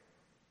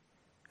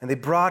 And they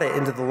brought it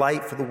into the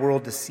light for the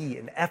world to see.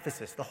 In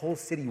Ephesus, the whole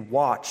city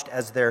watched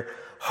as their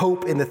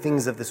hope in the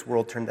things of this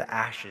world turned to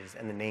ashes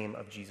and the name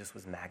of Jesus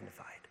was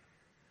magnified.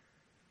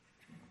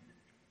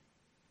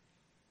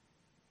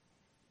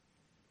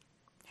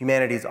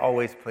 Humanity has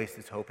always placed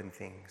its hope in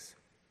things.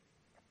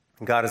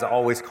 And God has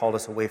always called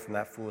us away from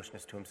that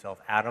foolishness to Himself.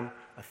 Adam,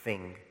 a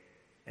thing.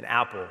 An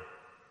apple,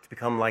 to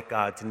become like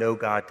God, to know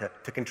God,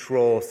 to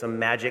control some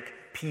magic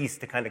piece,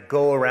 to kind of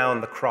go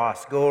around the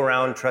cross, go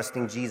around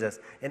trusting Jesus.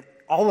 And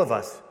all of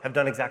us have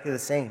done exactly the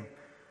same.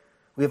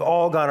 We have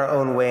all gone our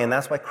own way, and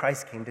that's why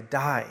Christ came to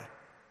die,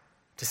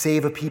 to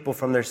save a people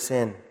from their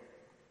sin,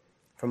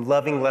 from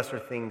loving lesser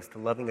things to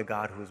loving a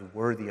God who is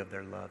worthy of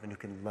their love and who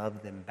can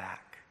love them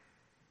back.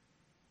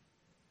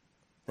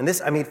 And this,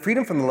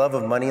 freedom from the love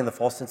of money and the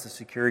false sense of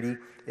security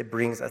it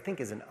brings, I think,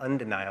 is an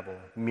undeniable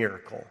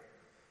miracle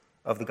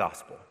of the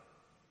gospel.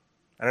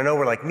 And I know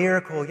we're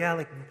miracle,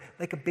 yeah,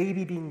 like a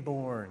baby being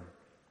born.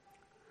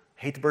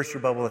 I hate to burst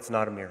your bubble, it's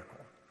not a miracle.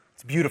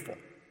 It's beautiful.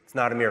 It's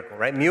not a miracle,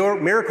 right?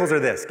 Miracles are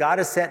this. God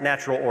has set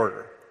natural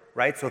order,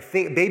 right? So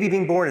baby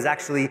being born is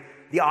actually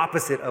the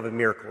opposite of a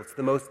miracle. It's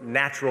the most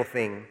natural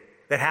thing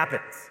that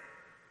happens,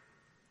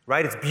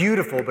 right? It's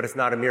beautiful, but it's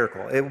not a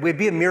miracle. It would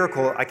be a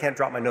miracle. I can't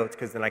drop my notes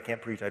because then I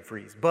can't preach. I'd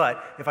freeze.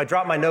 But if I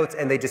drop my notes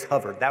and they just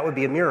hovered, that would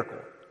be a miracle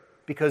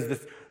because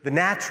the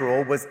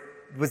natural was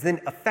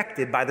then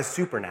affected by the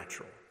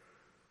supernatural,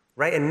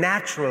 right? And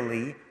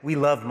naturally, we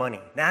love money.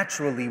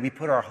 Naturally, we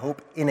put our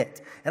hope in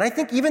it. And I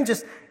think even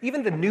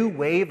the new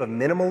wave of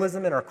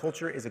minimalism in our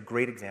culture is a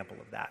great example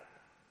of that.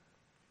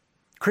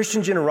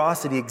 Christian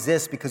generosity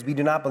exists because we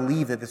do not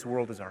believe that this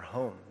world is our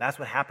home. That's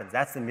what happens.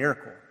 That's the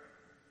miracle.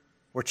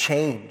 We're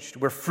changed.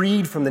 We're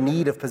freed from the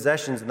need of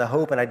possessions and the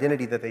hope and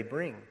identity that they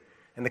bring.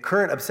 And the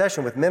current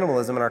obsession with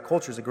minimalism in our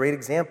culture is a great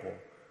example.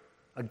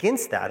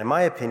 Against that, in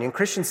my opinion,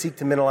 Christians seek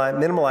to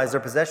minimalize their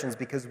possessions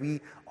because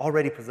we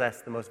already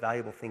possess the most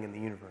valuable thing in the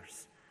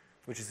universe,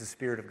 which is the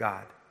Spirit of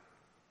God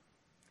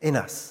in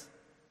us.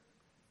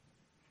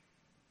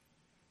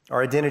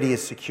 Our identity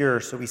is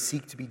secure, so we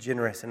seek to be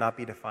generous and not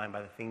be defined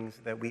by the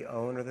things that we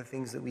own or the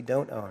things that we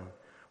don't own.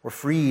 We're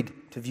freed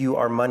to view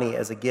our money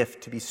as a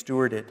gift to be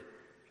stewarded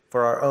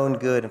for our own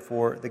good and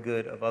for the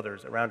good of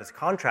others around us.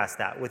 Contrast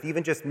that with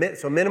even just,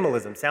 so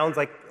minimalism sounds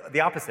like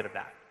the opposite of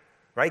that,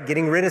 right?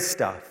 Getting rid of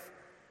stuff.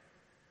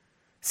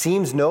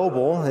 Seems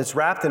noble. It's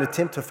wrapped in an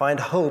attempt to find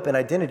hope and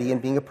identity in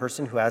being a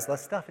person who has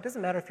less stuff. It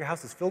doesn't matter if your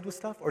house is filled with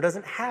stuff or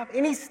doesn't have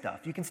any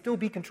stuff. You can still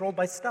be controlled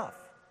by stuff.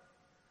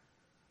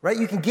 Right?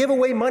 You can give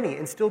away money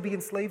and still be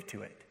enslaved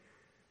to it.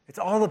 It's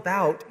all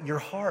about your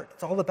heart.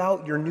 It's all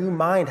about your new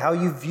mind, how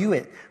you view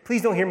it.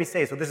 Please don't hear me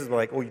say, so this is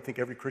like, oh, you think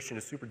every Christian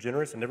is super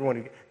generous and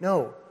everyone...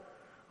 No.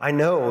 I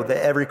know that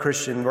every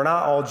Christian, we're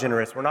not all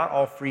generous. We're not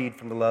all freed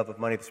from the love of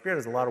money. The Spirit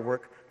has a lot of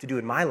work to do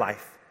in my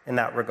life in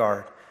that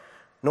regard.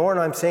 Nor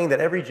am I saying that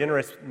every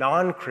generous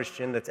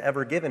non-Christian that's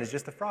ever given is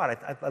just a fraud.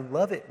 I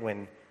love it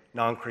when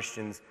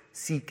non-Christians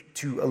seek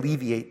to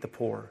alleviate the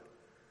poor.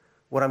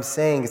 What I'm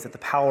saying is that the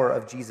power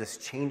of Jesus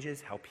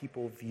changes how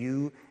people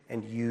view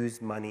and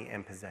use money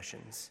and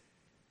possessions.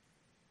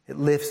 It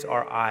lifts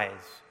our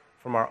eyes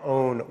from our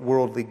own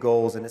worldly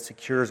goals and it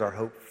secures our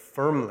hope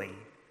firmly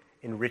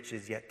in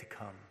riches yet to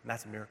come. And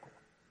that's a miracle.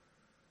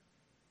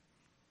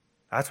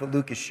 That's what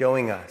Luke is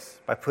showing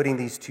us by putting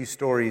these two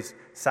stories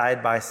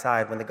side by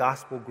side. When the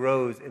gospel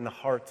grows in the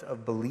hearts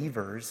of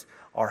believers,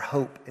 our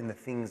hope in the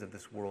things of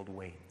this world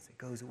wanes. It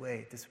goes away,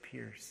 it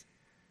disappears.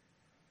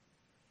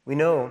 We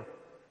know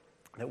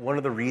that one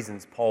of the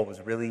reasons Paul was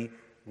really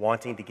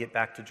wanting to get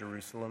back to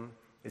Jerusalem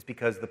is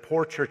because the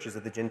poor churches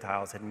of the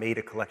Gentiles had made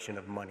a collection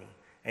of money,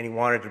 and he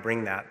wanted to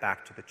bring that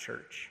back to the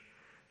church.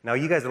 Now,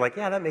 you guys are like,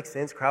 yeah, that makes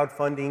sense.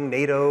 Crowdfunding,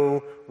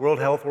 NATO, World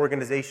Health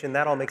Organization,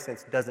 that all makes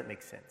sense. Doesn't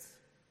make sense.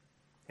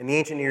 In the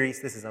ancient Near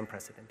East, this is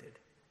unprecedented.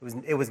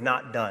 It was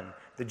not done.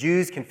 The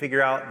Jews can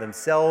figure out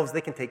themselves.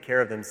 They can take care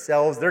of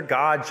themselves. Their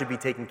God should be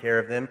taking care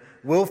of them.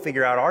 We'll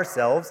figure out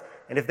ourselves.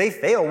 And if they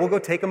fail, we'll go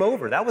take them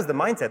over. That was the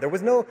mindset. There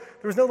was no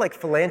like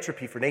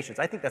philanthropy for nations.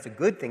 I think that's a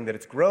good thing that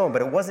it's grown,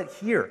 but it wasn't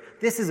here.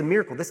 This is a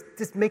miracle.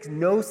 This makes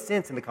no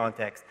sense in the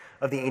context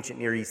of the ancient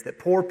Near East, that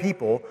poor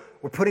people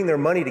were putting their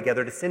money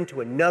together to send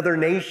to another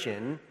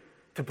nation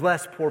to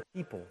bless poor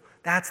people.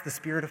 That's the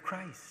Spirit of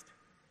Christ.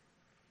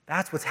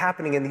 That's what's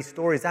happening in these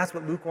stories. That's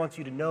what Luke wants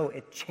you to know.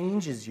 It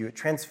changes you. It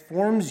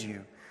transforms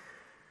you.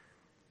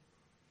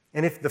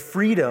 And if the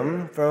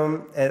freedom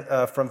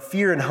from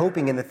fear and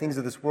hoping in the things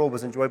of this world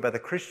was enjoyed by the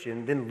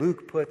Christian, then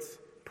Luke puts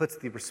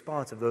the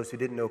response of those who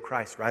didn't know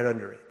Christ right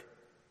under it.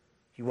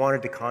 He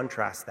wanted to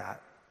contrast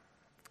that.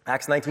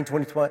 Acts 19,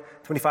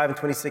 25 and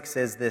 26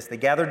 says this: They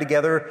gathered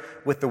together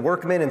with the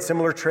workmen in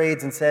similar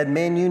trades and said,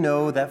 Men, you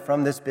know that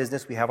from this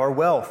business we have our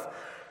wealth.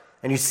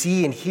 And you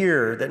see and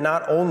hear that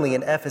not only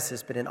in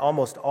Ephesus, but in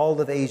almost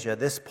all of Asia,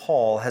 this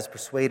Paul has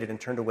persuaded and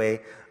turned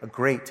away a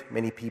great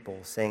many people,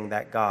 saying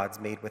that gods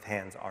made with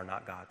hands are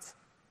not gods.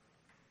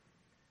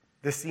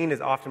 This scene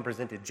is often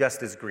presented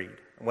just as greed.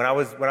 When I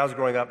was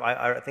growing up,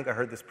 I think I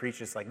heard this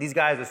preached. It's like, these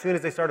guys, as soon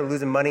as they started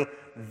losing money,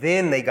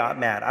 then they got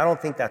mad. I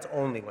don't think that's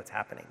only what's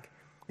happening.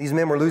 These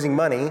men were losing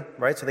money,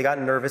 right? So they got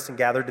nervous and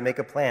gathered to make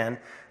a plan,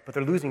 but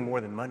they're losing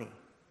more than money.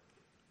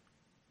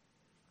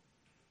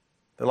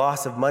 The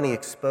loss of money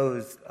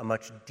exposed a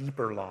much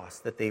deeper loss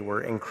that they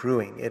were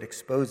accruing. It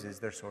exposes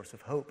their source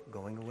of hope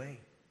going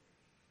away.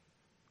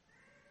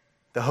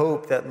 The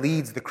hope that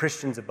leads the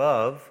Christians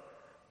above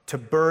to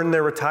burn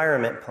their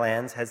retirement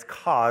plans has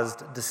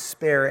caused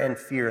despair and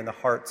fear in the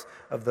hearts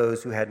of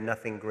those who had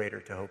nothing greater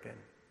to hope in.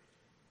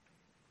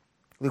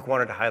 Luke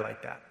wanted to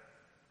highlight that.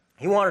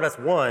 He wanted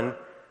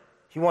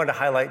to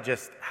highlight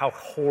just how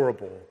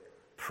horrible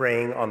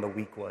preying on the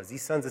weak was.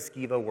 These sons of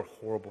Sceva were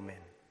horrible men,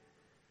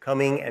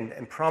 coming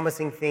and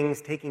promising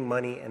things, taking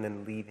money, and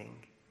then leaving,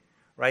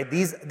 right?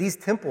 These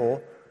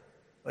temples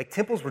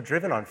were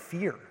driven on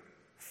fear.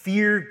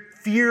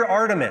 Fear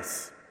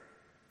Artemis.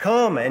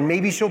 Come, and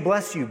maybe she'll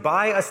bless you.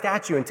 Buy a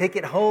statue and take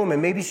it home,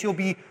 and maybe she'll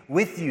be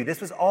with you.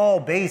 This was all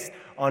based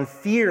on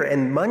fear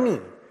and money,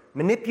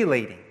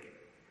 manipulating.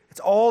 It's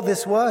all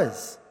this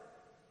was.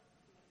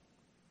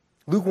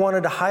 Luke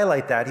wanted to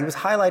highlight that. He was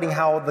highlighting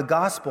how the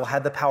gospel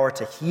had the power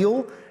to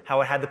heal,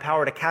 how it had the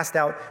power to cast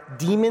out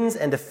demons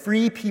and to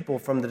free people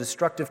from the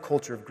destructive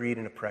culture of greed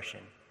and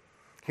oppression.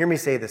 Hear me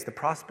say this, the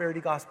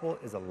prosperity gospel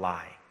is a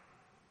lie.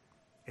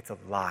 It's a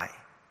lie.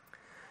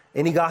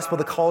 Any gospel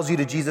that calls you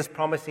to Jesus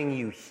promising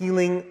you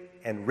healing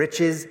and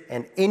riches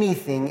and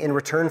anything in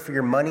return for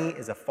your money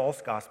is a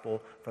false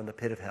gospel from the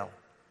pit of hell.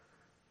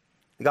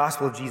 The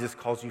gospel of Jesus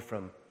calls you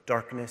from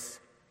darkness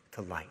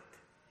to light,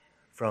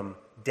 from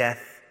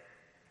death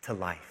to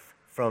life,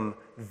 from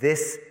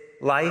this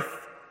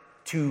life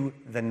to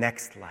the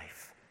next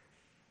life.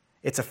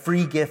 It's a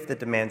free gift that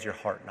demands your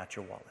heart, not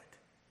your wallet.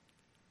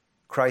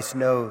 Christ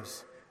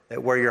knows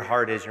that where your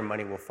heart is, your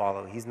money will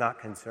follow. He's not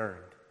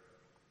concerned.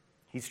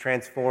 He's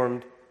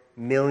transformed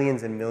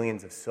millions and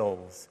millions of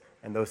souls,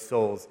 and those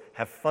souls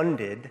have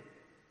funded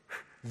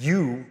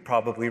you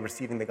probably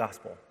receiving the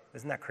gospel.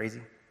 Isn't that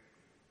crazy?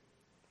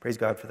 Praise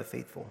God for the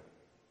faithful.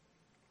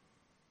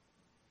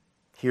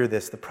 Hear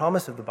this, the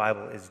promise of the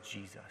Bible is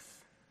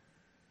Jesus,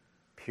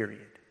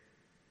 period.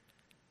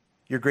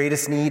 Your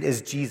greatest need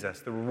is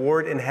Jesus. The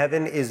reward in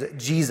heaven is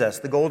Jesus.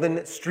 The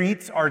golden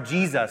streets are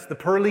Jesus. The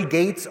pearly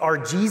gates are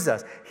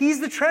Jesus. He's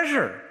the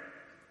treasure.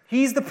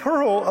 He's the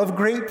pearl of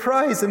great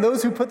price, and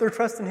those who put their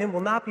trust in him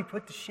will not be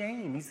put to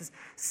shame. He's this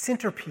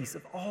centerpiece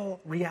of all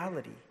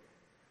reality.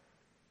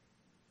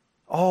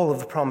 All of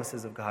the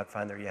promises of God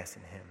find their yes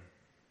in him.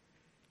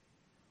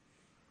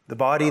 The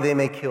body they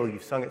may kill,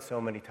 you've sung it so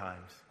many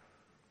times.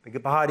 The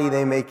body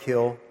they may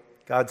kill,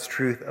 God's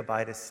truth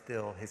abideth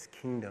still. His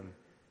kingdom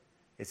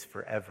is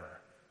forever.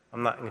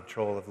 I'm not in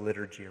control of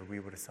liturgy, or we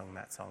would have sung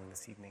that song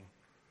this evening.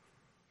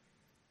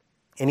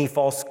 Any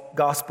false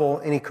gospel,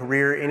 any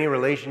career, any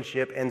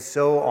relationship, and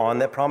so on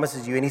that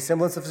promises you any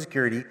semblance of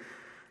security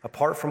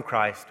apart from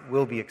Christ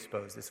will be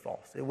exposed as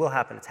false. It will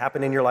happen. It's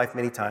happened in your life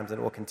many times, and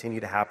it will continue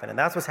to happen. And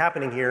that's what's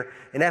happening here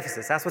in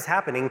Ephesus. That's what's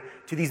happening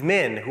to these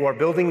men who are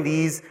building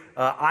these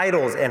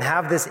idols and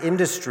have this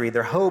industry.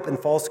 Their hope in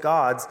false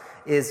gods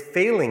is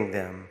failing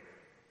them,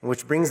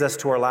 which brings us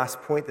to our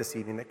last point this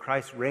evening, that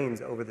Christ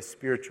reigns over the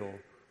spiritual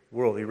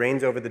world. He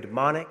reigns over the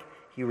demonic,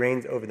 he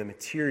reigns over the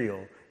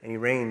material, and he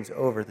reigns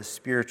over the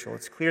spiritual.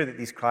 It's clear that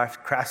these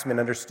craftsmen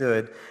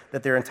understood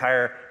that their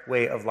entire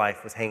way of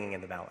life was hanging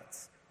in the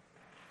balance.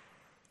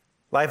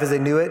 Life as they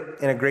knew it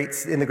in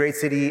the great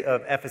city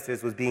of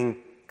Ephesus was being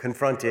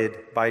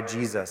confronted by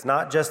Jesus.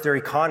 Not just their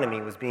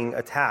economy was being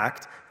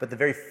attacked, but the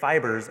very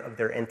fibers of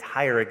their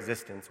entire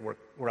existence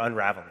were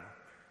unraveling.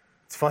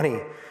 It's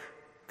funny,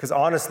 because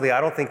honestly,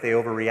 I don't think they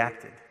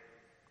overreacted.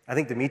 I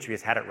think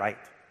Demetrius had it right?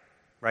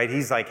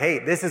 He's like, hey,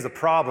 this is a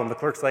problem. The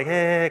clerk's like,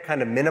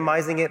 kind of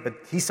minimizing it, but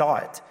he saw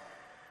it.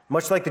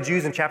 Much like the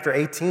Jews in chapter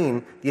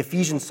 18, the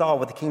Ephesians saw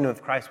what the kingdom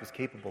of Christ was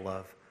capable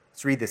of.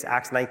 Let's read this,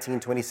 Acts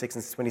 19, 26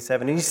 and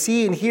 27. And you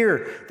see and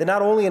hear that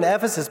not only in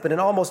Ephesus, but in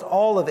almost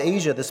all of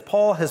Asia, this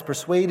Paul has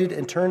persuaded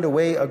and turned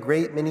away a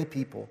great many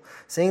people,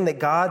 saying that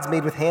gods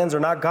made with hands are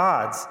not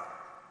gods.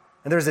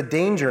 And there's a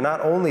danger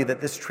not only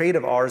that this trade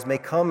of ours may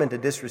come into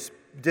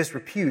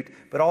disrepute,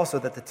 but also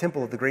that the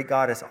temple of the great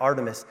goddess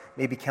Artemis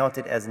may be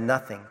counted as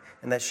nothing,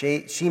 and that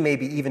she may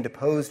be even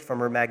deposed from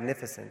her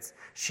magnificence,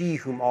 she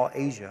whom all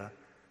Asia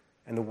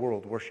and the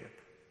world worship.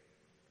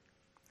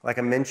 Like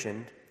I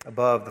mentioned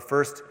above, the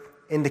first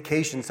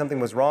indication something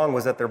was wrong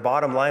was that their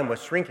bottom line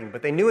was shrinking,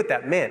 but they knew what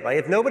that meant. Like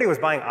if nobody was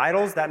buying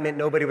idols, that meant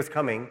nobody was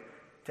coming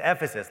to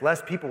Ephesus.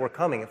 Less people were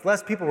coming. If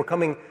less people were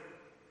coming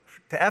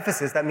to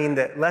Ephesus, that means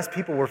that less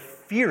people were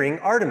fearing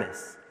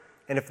Artemis.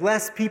 And if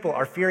less people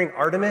are fearing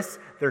Artemis,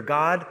 their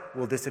god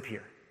will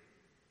disappear.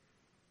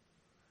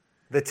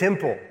 The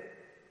temple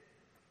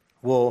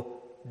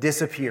will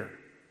disappear.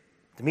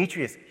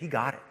 Demetrius, he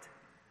got it.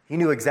 He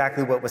knew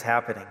exactly what was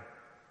happening.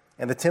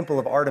 And the temple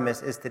of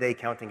Artemis is today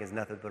counting as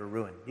nothing but a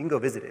ruin. You can go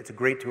visit it. It's a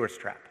great tourist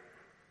trap.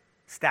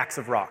 Stacks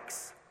of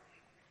rocks.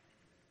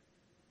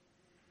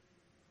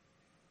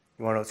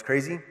 You want to know what's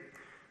crazy?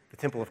 The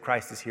temple of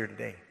Christ is here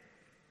today.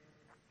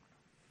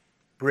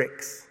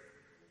 Bricks,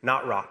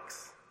 not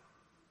rocks,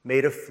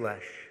 made of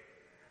flesh,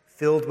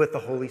 filled with the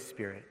Holy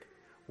Spirit,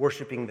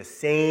 worshiping the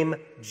same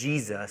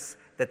Jesus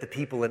that the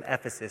people in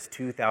Ephesus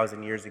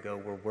 2,000 years ago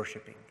were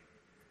worshiping.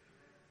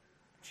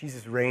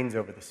 Jesus reigns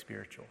over the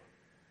spiritual.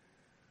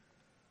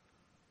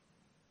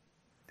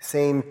 The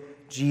same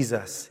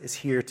Jesus is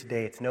here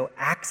today. It's no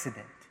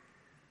accident.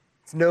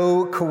 It's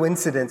no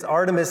coincidence.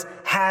 Artemis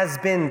has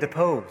been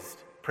deposed.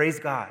 Praise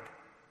God.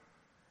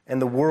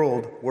 And the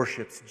world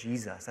worships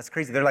Jesus. That's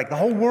crazy. They're like, the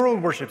whole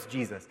world worships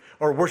Jesus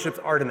or worships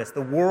Artemis.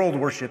 The world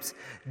worships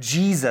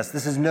Jesus.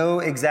 This is no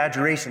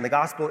exaggeration. The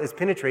gospel is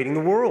penetrating the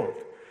world.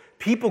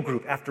 People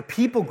group after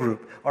people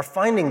group are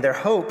finding their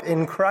hope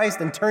in Christ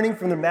and turning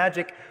from their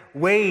magic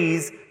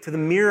ways to the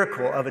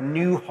miracle of a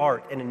new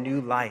heart and a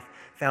new life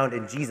found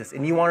in Jesus.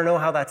 And you want to know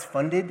how that's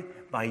funded?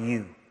 By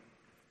you.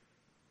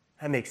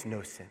 That makes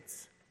no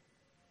sense.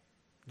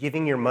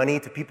 Giving your money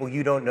to people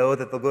you don't know,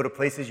 that they'll go to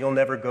places you'll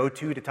never go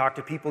to talk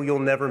to people you'll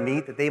never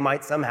meet, that they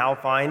might somehow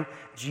find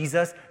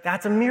Jesus,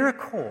 that's a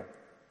miracle.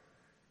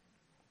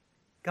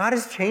 God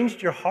has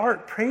changed your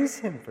heart. Praise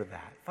him for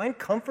that. Find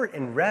comfort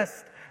and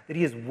rest that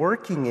he is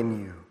working in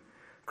you.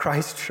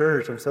 Christ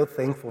Church, I'm so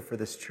thankful for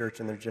this church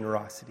and their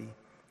generosity.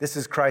 This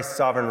is Christ's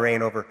sovereign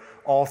reign over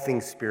all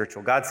things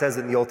spiritual. God says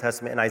it in the Old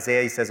Testament. In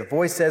Isaiah, he says, a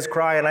voice says,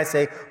 cry, and I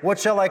say, what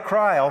shall I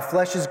cry? All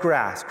flesh is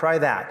grass. Cry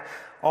that.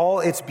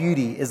 All its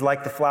beauty is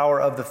like the flower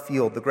of the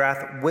field. The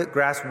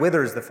grass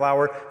withers, the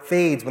flower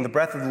fades when the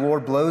breath of the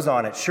Lord blows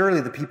on it.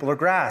 Surely the people are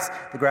grass.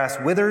 The grass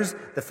withers,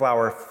 the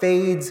flower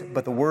fades,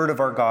 but the word of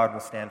our God will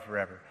stand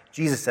forever.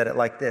 Jesus said it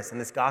like this, and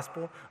this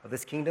gospel of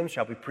this kingdom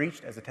shall be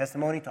preached as a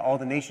testimony to all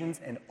the nations,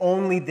 and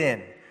only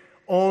then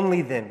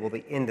will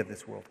the end of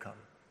this world come.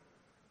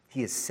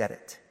 He has set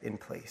it in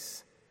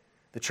place.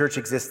 The church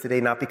exists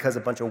today not because a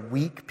bunch of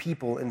weak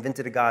people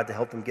invented a God to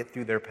help them get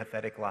through their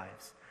pathetic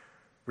lives.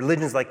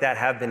 Religions like that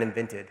have been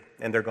invented,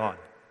 and they're gone.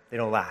 They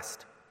don't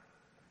last.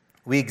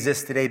 We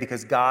exist today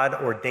because God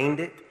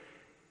ordained it,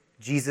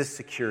 Jesus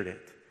secured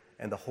it,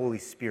 and the Holy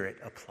Spirit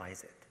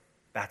applies it.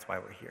 That's why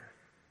we're here.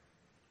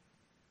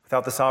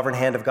 Without the sovereign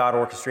hand of God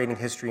orchestrating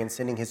history and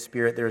sending his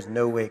Spirit, there is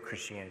no way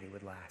Christianity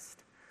would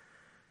last.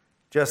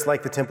 Just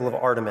like the temple of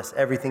Artemis,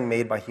 everything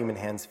made by human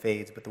hands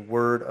fades, but the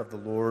word of the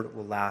Lord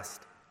will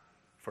last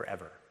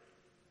forever.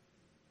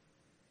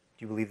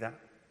 Do you believe that?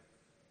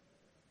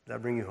 Does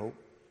that bring you hope?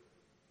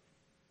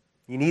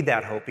 You need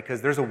that hope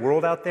because there's a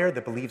world out there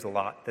that believes a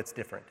lot that's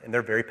different, and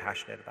they're very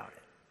passionate about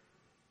it.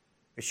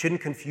 It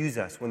shouldn't confuse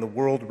us when the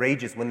world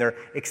rages, when they're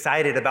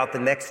excited about the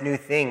next new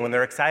thing, when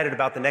they're excited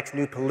about the next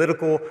new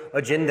political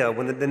agenda,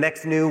 when the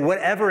next new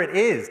whatever it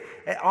is.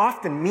 And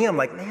often I'm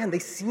like, man, they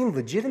seem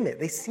legitimate.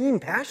 They seem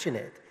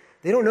passionate.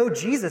 They don't know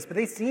Jesus, but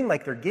they seem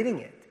like they're getting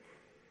it.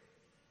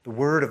 The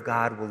word of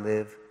God will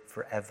live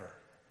forever.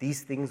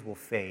 These things will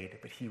fade,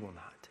 but he will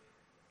not.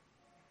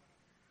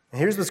 And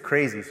here's what's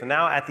crazy. So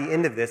now at the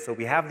end of this, so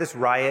we have this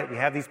riot, we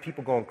have these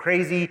people going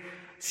crazy,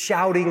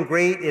 shouting,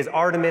 great is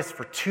Artemis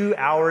for 2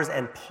 hours,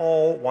 and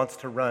Paul wants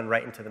to run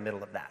right into the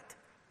middle of that.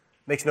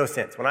 Makes no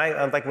sense.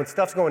 When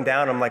stuff's going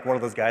down, I'm like one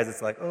of those guys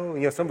that's like,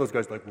 oh, some of those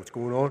guys are like, what's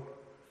going on?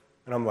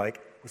 And I'm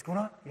like, what's going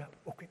on? Yeah,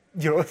 okay.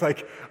 It's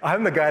like,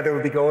 I'm the guy that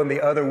would be going the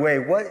other way.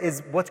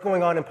 What's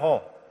going on in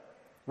Paul?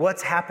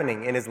 What's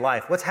happening in his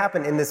life? What's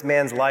happened in this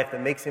man's life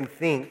that makes him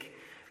think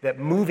that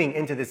moving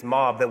into this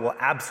mob that will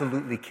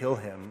absolutely kill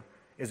him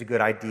is a good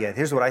idea?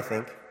 Here's what I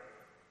think.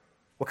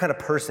 What kind of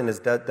person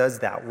does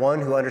that? One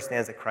who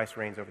understands that Christ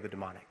reigns over the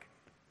demonic.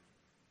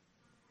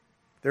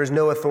 There is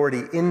no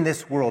authority in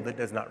this world that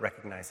does not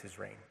recognize his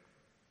reign.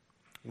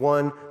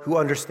 One who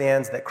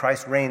understands that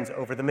Christ reigns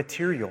over the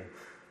material.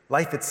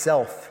 Life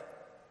itself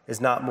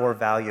is not more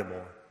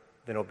valuable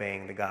than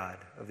obeying the God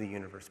of the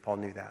universe. Paul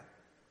knew that.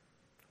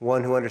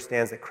 One who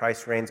understands that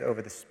Christ reigns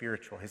over the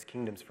spiritual, his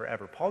kingdom's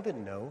forever. Paul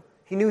didn't know.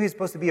 He knew he was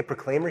supposed to be a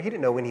proclaimer. He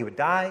didn't know when he would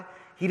die.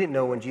 He didn't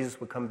know when Jesus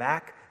would come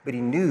back, but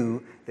he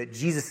knew that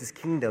Jesus'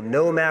 kingdom,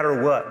 no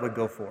matter what, would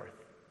go forth.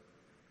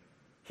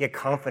 He had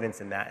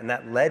confidence in that, and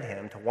that led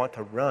him to want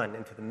to run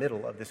into the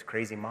middle of this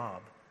crazy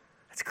mob.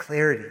 That's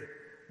clarity.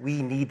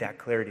 We need that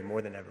clarity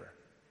more than ever.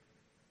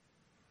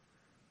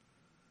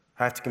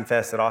 I have to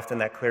confess that often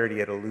that clarity,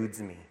 it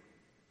eludes me.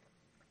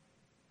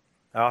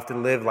 I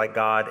often live like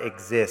God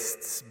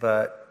exists,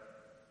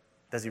 but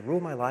does he rule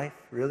my life,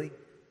 really?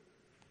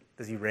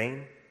 Does he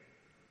reign?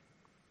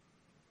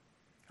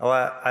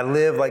 I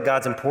live like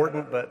God's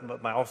important,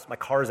 but my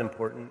car is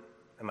important,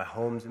 and my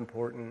home's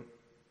important,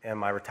 and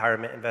my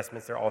retirement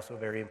investments are also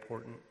very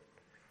important.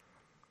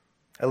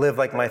 I live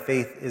like my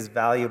faith is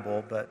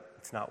valuable, but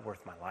it's not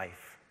worth my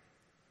life.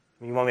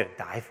 I mean, you want me to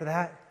die for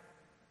that?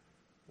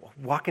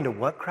 Walk into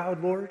what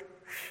crowd, Lord?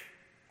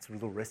 It's a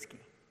little risky.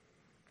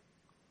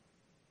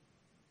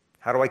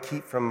 How do I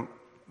keep from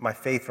my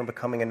faith from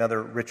becoming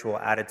another ritual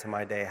added to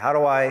my day? How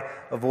do I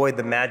avoid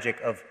the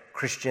magic of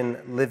Christian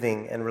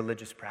living and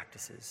religious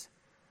practices?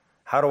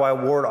 How do I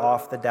ward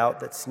off the doubt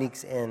that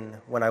sneaks in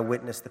when I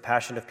witness the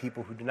passion of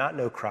people who do not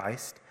know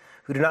Christ,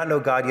 who do not know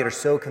God, yet are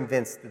so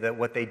convinced that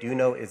what they do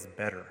know is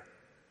better?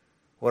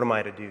 What am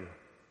I to do?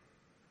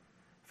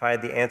 If I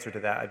had the answer to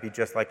that, I'd be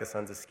just like the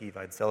sons of Sceva.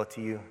 I'd sell it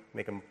to you,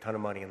 make a ton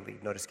of money, and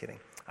leave. No, just kidding.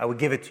 I would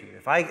give it to you.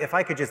 If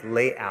I could just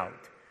lay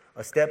out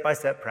a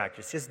step-by-step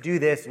practice, just do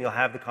this and you'll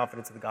have the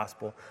confidence of the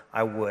gospel,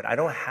 I would. I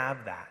don't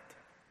have that.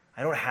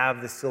 I don't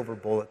have the silver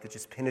bullet that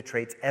just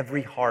penetrates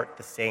every heart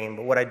the same.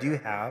 But what I do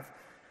have,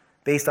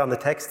 based on the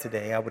text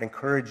today, I would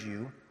encourage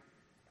you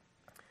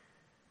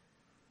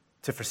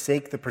to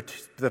forsake the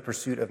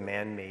pursuit of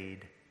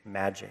man-made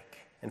magic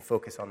and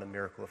focus on the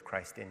miracle of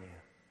Christ in you.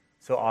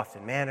 So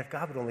often, man, if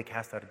God would only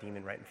cast out a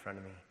demon right in front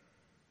of me,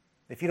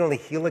 if you'd only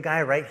heal a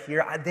guy right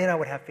here, then I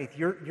would have faith.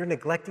 You're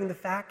neglecting the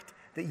fact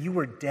that you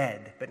were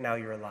dead, but now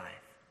you're alive.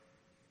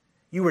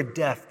 You were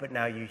deaf, but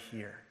now you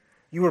hear.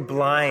 You were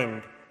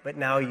blind, but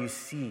now you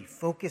see.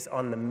 Focus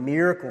on the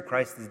miracle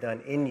Christ has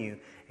done in you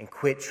and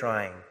quit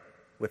trying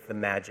with the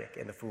magic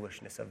and the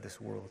foolishness of this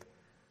world.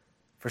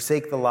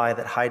 Forsake the lie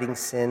that hiding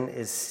sin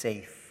is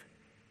safe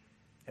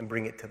and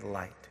bring it to the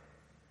light.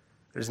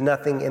 There's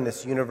nothing in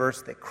this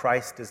universe that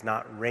Christ does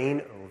not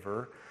reign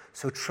over,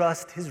 so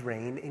trust his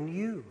reign in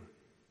you.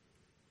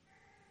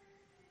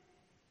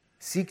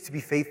 Seek to be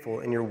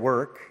faithful in your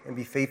work and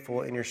be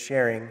faithful in your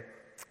sharing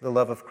the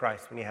love of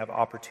Christ when you have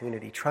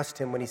opportunity. Trust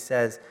him when he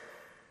says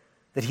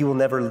that he will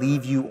never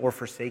leave you or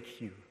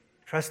forsake you.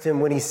 Trust him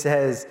when he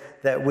says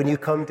that when you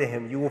come to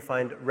him, you will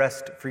find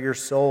rest for your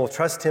soul.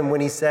 Trust him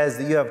when he says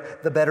that you have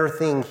the better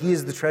thing. He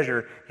is the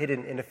treasure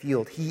hidden in a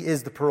field. He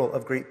is the pearl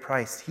of great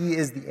price. He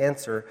is the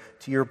answer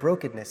to your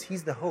brokenness.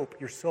 He's the hope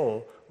your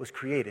soul was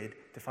created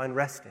to find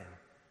rest in.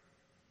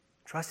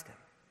 Trust him.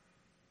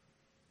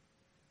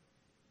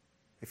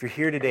 If you're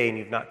here today and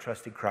you've not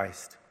trusted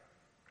Christ,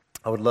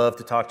 I would love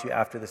to talk to you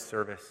after this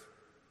service.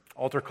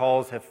 Altar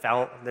calls have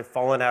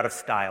fallen out of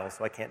style,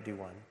 so I can't do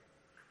one.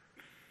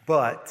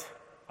 But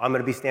I'm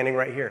going to be standing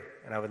right here,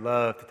 and I would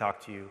love to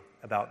talk to you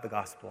about the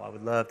gospel. I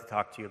would love to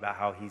talk to you about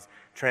how he's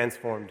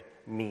transformed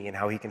me and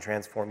how he can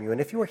transform you.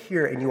 And if you are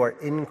here and you are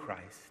in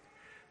Christ,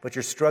 but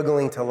you're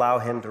struggling to allow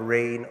him to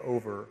reign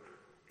over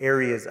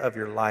areas of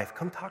your life,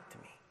 come talk to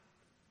me.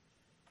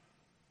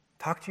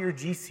 Talk to your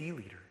GC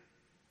leader.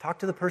 Talk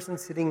to the person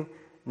sitting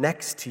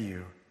next to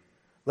you.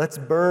 Let's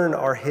burn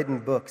our hidden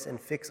books and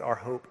fix our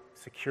hope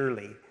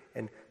securely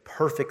and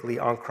perfectly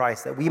on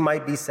Christ, that we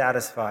might be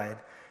satisfied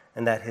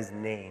and that his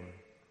name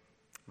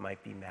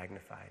might be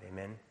magnified.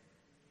 Amen?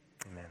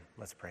 Amen.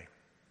 Let's pray.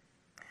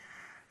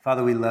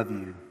 Father, we love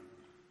you,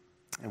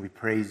 and we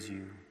praise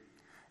you,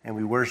 and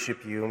we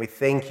worship you, and we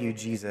thank you,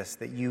 Jesus,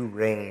 that you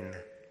reign.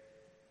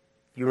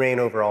 You reign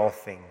over all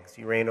things.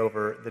 You reign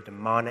over the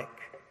demonic.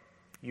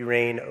 You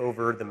reign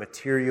over the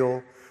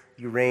material.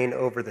 You reign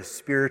over the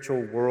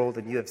spiritual world,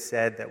 and you have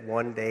said that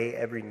one day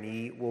every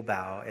knee will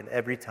bow and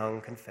every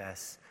tongue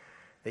confess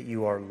that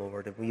you are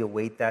Lord. And we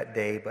await that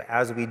day, but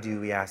as we do,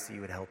 we ask that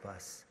you would help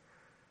us.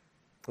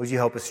 Would you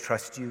help us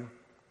trust you?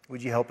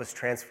 Would you help us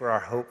transfer our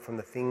hope from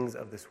the things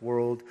of this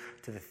world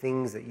to the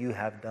things that you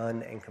have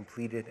done and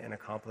completed and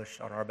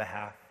accomplished on our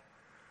behalf?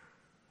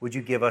 Would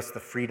you give us the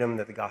freedom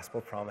that the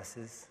gospel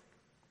promises?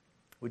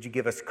 Would you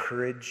give us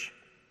courage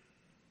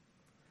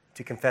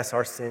to confess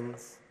our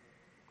sins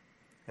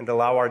and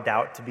allow our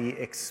doubt to be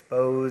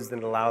exposed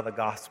and allow the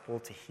gospel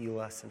to heal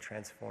us and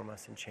transform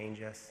us and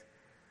change us?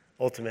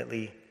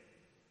 Ultimately,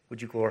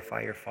 would you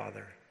glorify your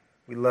Father?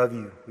 We love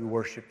you, we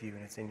worship you,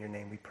 and it's in your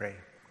name we pray.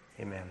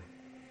 Amen.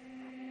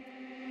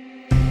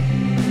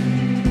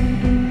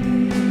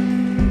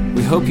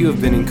 We hope you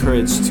have been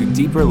encouraged to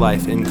deeper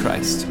life in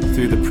Christ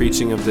through the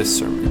preaching of this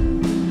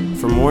sermon.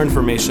 For more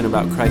information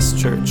about Christ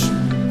Church,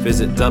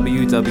 visit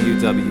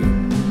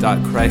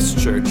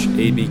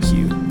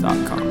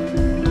www.christchurchabq.com.